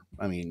this year.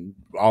 I mean,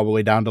 all the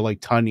way down to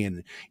like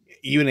Tunyon.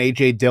 Even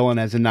AJ Dillon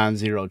has a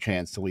non-zero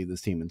chance to lead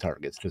this team in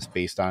targets just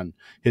based on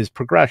his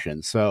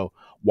progression. So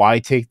why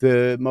take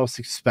the most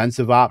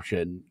expensive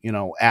option,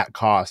 at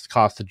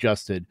cost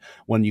adjusted,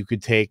 when you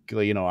could take,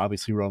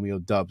 obviously Romeo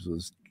Doubs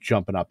was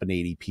jumping up in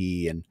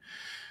ADP, and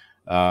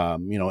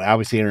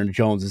obviously Aaron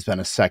Jones has been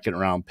a 2nd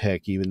round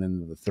pick, even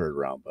into the 3rd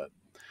round. But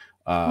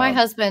my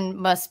husband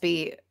must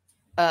be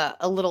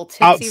a little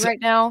tipsy right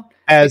now,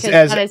 as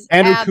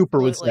Andrew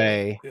Cooper would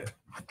say,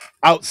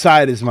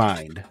 outside his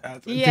mind.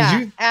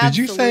 Yeah, did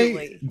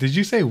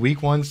you say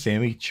week 1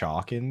 Sammy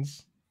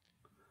Chalkins?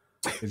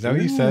 Is that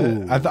what you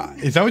said?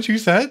 Is that what you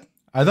said?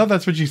 I thought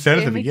that's what you said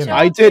at the beginning.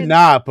 I did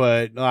not,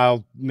 but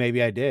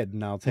maybe I did,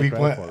 and I'll take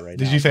credit for it right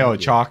now. Did you say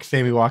Chalk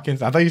Sammy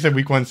Watkins? I thought you said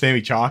week 1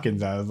 Sammy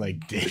Chalkins. I was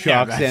like, damn,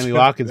 Chalk Sammy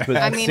Watkins, but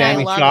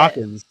Sammy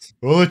Chalkins.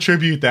 We'll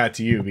attribute that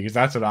to you because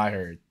that's what I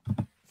heard.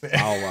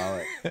 I'll allow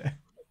it.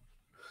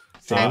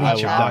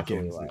 Sammy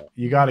Chalkins.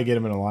 You got to get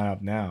him in a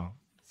lineup now.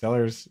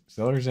 Sellers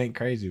ain't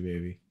crazy,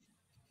 baby.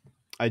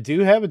 I do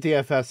have a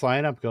DFS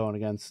lineup going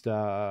against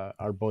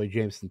our boy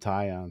Jameson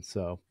Tyon,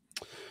 so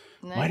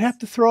might have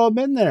to throw him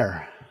in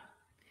there.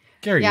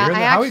 Gary,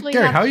 how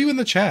are you in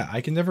the chat?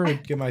 I can never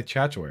get my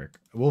chat to work.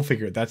 We'll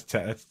figure it. That's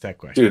a tech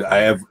question. Dude, I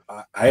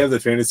have the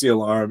fantasy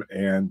alarm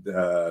and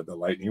the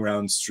lightning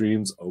round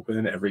streams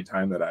open every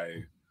time that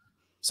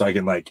so I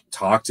can like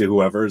talk to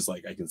whoever's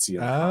like I can see it.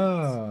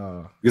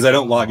 Because I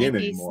don't log in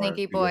anymore.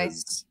 Sneaky boy.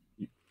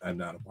 I'm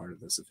not a part of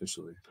this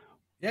officially.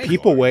 Yeah,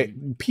 people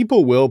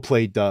will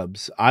play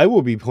Dubs. I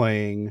will be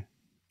playing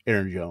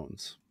Aaron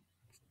Jones.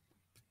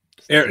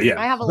 I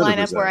have a lineup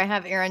 100%. Where I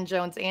have Aaron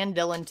Jones and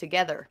Dillon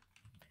together.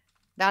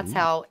 That's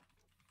how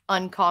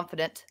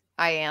unconfident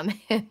I am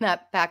in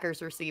that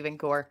Packers receiving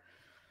core.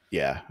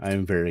 Yeah,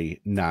 I'm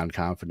very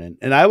non-confident.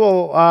 And I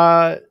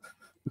will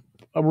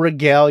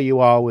regale you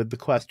all with the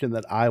question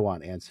that I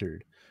want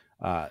answered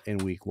in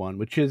week 1,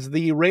 which is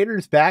the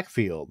Raiders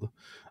backfield.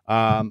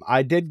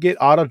 I did get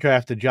auto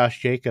drafted Josh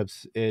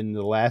Jacobs in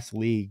the last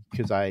league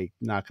because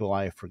not gonna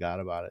lie, I forgot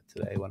about it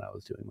today when I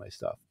was doing my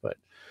stuff. But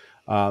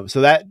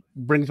so that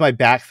brings my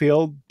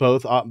backfield,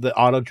 both the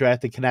auto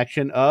drafted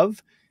connection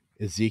of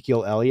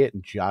Ezekiel Elliott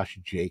and Josh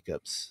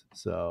Jacobs.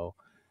 So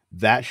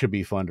that should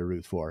be fun to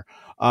root for.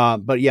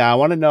 But yeah, I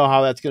want to know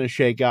how that's going to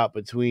shake out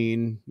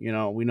between,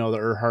 we know the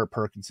Earhart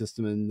Perkins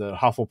system and the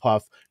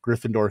Hufflepuff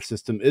Gryffindor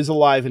system is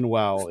alive and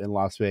well in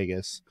Las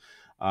Vegas.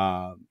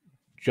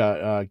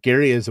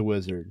 Gary is a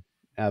wizard.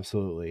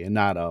 Absolutely. And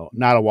not a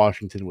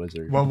Washington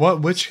wizard. Well,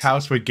 which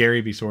house would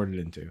Gary be sorted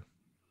into?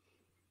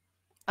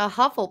 A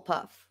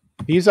Hufflepuff.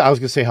 I was going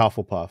to say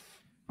Hufflepuff.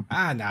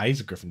 Nah, he's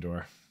a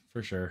Gryffindor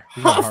for sure.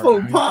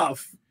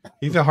 Hufflepuff.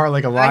 He's a heart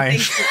like a lion.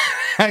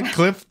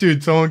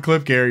 Someone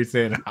clip Gary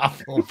saying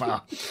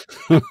Hufflepuff.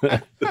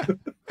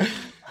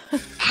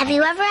 Have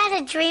you ever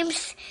had a dream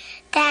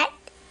that...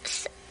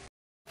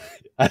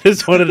 I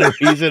just wanted a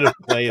reason to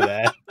play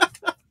that.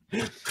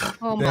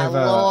 Oh my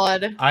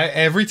lord!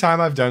 Every time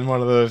I've done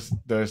one of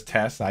those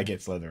tests, I get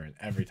Slytherin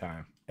every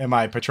time, and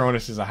my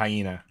Patronus is a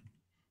hyena.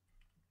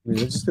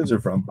 It's just because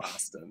you're from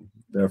Boston,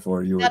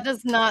 therefore you. That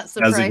does not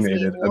surprise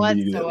me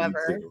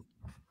whatsoever.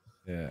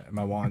 Yeah,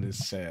 my wand is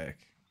sick.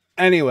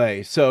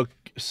 Anyway, so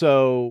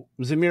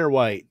Zamir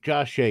White,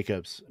 Josh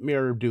Jacobs,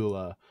 Amir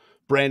Abdullah,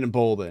 Brandon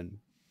Bolden.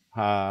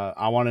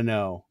 I want to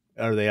know: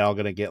 are they all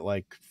going to get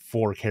like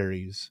 4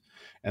 carries?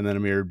 And then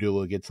Amir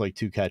Abdullah gets like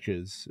 2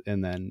 catches,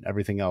 and then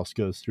everything else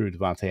goes through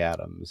Devontae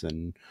Adams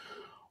and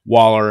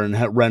Waller and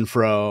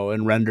Renfro,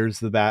 and renders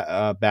the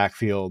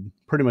backfield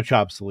pretty much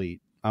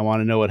obsolete. I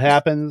want to know what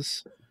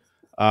happens,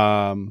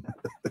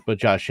 but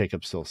Josh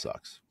Jacobs still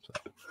sucks.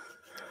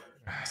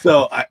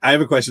 So I have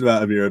a question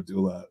about Amir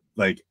Abdullah.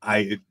 Like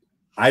I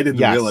didn't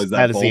realize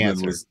that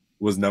Bolden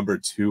was number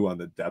 2 on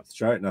the depth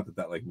chart. Not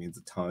that like means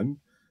a ton,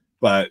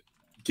 but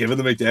given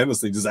the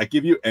McDaniels thing, does that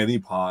give you any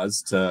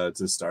pause to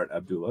start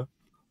Abdullah?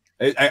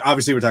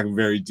 Obviously, we're talking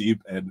very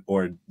deep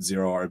or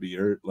 0 RB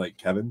or like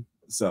Kevin.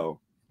 So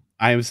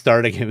I am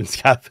starting him in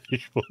Scott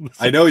Fishbowl.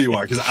 I know you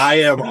are because I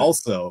am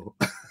also.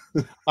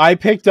 I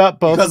picked up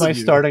both my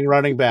starting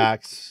running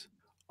backs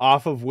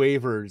off of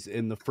waivers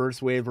in the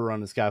first waiver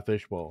run of Scott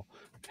Fishbowl.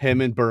 Him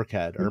and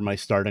Burkhead are my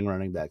starting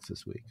running backs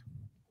this week.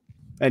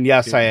 And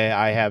yes,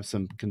 I have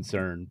some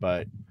concern,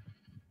 but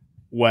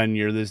when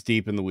you're this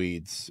deep in the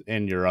weeds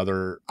and your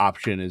other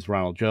option is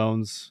Ronald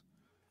Jones,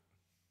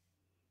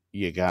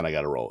 you kind of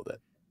got to roll with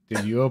it.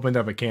 Dude, you opened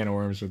up a can of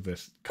worms with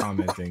this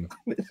commenting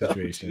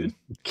situation.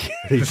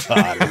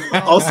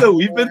 Also,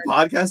 we've been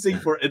podcasting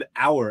for an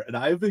hour, and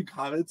I've been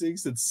commenting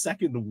since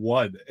second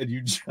 1, and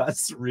you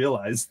just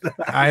realized that.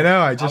 I know.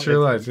 I just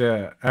realized.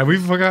 Yeah, and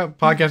we've got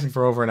podcasting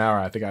for over an hour.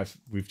 I think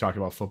we've talked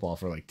about football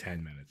for like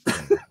 10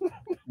 minutes.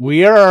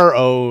 We are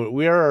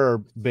our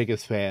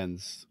biggest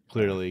fans,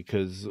 clearly,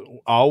 because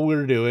all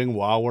we're doing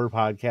while we're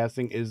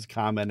podcasting is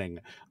commenting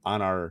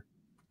on our.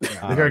 We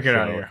gotta get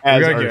out of here. As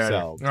we gotta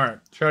ourselves. Get out of here. All right,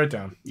 shut it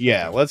down.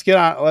 Yeah, let's get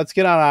on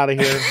out of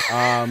here.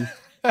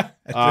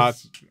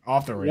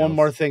 Off the rails. One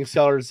more thing,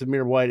 Sellers.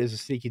 Zamir White is a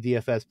sneaky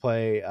DFS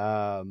play.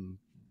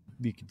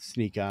 You can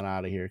sneak on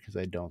out of here because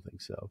I don't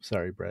think so.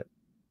 Sorry, Brett.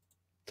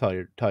 Tell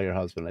your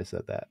husband I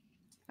said that.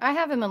 I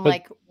have him in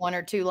like 1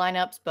 or 2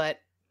 lineups, but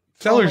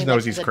Sellers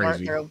knows he's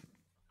crazy.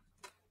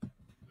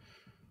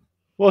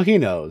 Well, he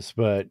knows,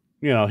 but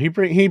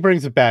he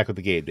brings it back with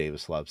the Gabe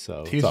Davis love.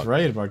 So he's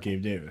right about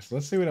Gabe Davis.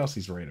 Let's see what else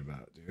he's right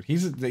about, dude.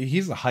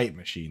 He's a hype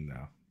machine,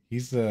 though.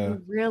 He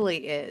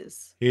really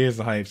is. He is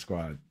the hype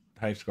squad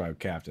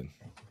captain.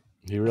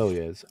 He really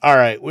is. All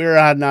right, we're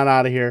heading on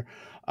out of here.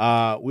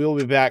 We will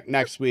be back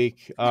next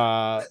week.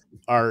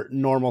 Our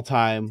normal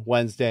time,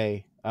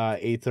 Wednesday,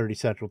 8:30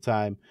 Central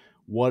Time.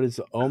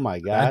 Oh my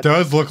god, that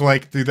does look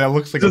like, dude. That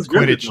looks like a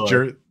Quidditch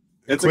jersey.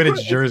 It's a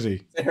Quidditch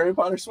jersey. It's a Harry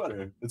Potter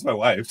sweater. It's my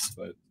wife's,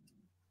 but.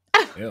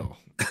 Ew.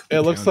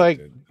 It looks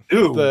like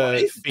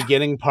the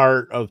beginning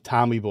part of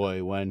Tommy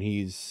Boy when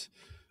he's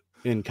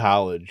in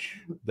college.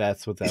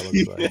 That's what that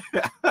looks like.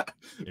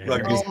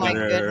 Oh my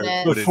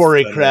goodness. Before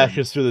he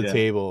crashes through the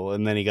table,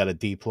 and then he got a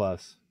D+.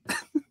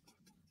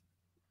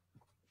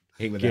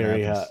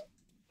 Gary,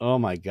 oh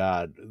my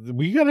god,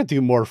 we got to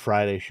do more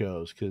Friday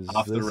shows because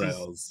off the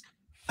rails.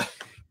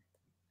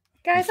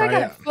 Guys, I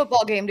got a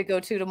football game to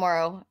go to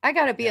tomorrow. I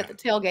got to be at the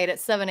tailgate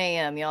at 7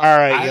 a.m., y'all. All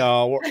right,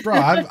 y'all. Bro,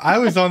 I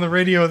was on the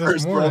radio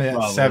this morning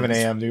at 7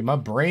 a.m., dude. My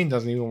brain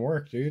doesn't even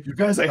work, dude. You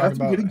guys, I have to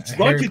be getting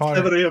drunk at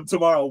 7 a.m.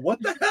 tomorrow.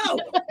 What the hell?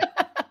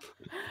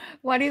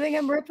 Why do you think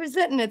I'm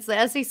representing? It's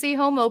the SEC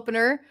home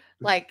opener.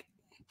 Like,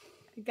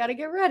 you got to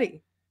get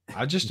ready.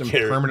 I just am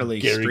permanently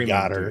streaming.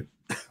 Dude.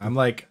 I'm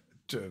like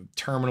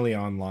terminally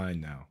online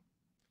now.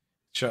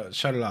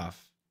 Shut it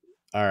off.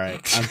 All right,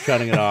 I'm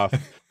shutting it off.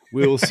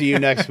 We will see you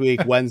next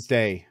week,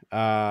 Wednesday.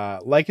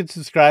 Like and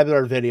subscribe to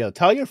our video.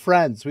 Tell your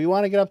friends. We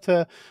want to get up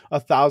to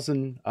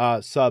 1,000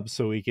 subs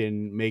so we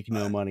can make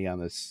no money on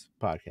this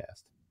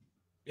podcast.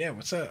 Yeah,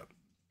 what's up?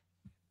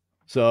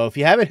 So if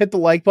you haven't hit the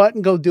like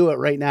button, go do it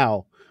right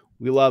now.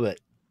 We love it.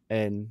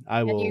 And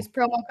I will use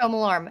promo code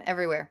alarm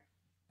everywhere.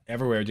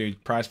 Everywhere,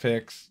 dude. Prize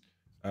Picks,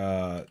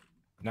 Not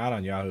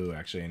on Yahoo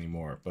actually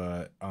anymore,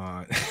 but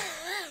on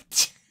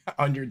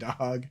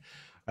Underdog,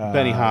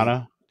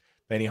 Benihana,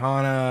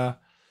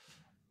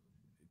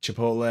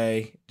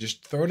 Chipotle.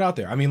 Just throw it out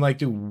there. I mean, like,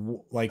 dude,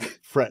 like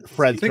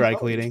Fred's dry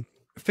cleaning.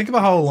 Think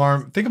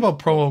about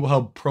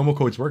promo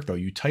codes work though.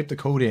 You type the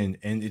code in,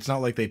 and it's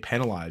not like they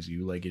penalize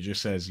you. Like it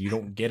just says you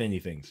don't get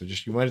anything. So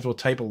you might as well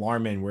type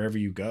alarm in wherever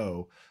you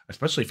go,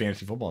 especially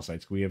fantasy football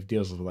sites. We have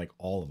deals with like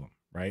all of them,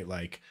 right?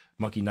 Like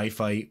Monkey Knife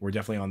Fight, we're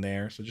definitely on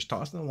there. So just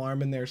toss an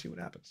alarm in there, see what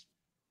happens.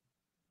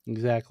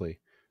 Exactly.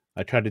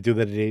 I tried to do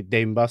that at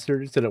Dave &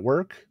 Buster's. Did it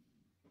work?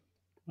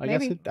 I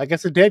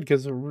guess it did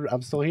because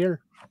I'm still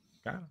here.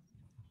 Yeah.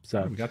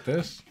 So we got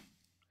this.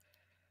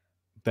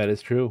 That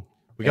is true.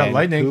 We got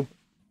Lightning.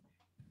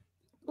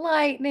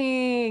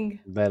 Lightning.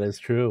 That is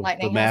true.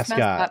 Lightning the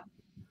mascot.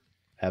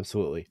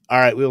 Absolutely. All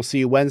right. We'll see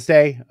you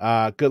Wednesday.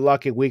 Good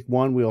luck at week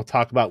 1. We will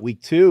talk about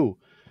week 2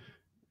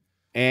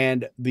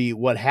 and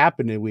what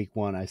happened in week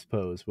 1, I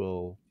suppose.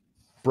 We'll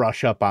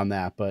brush up on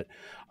that. But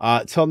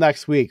till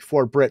next week,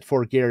 for Britt,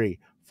 for Gary,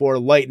 for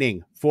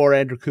Lightning, for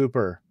Andrew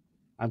Cooper,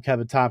 I'm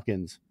Kevin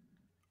Tompkins.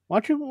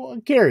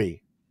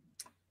 Gary,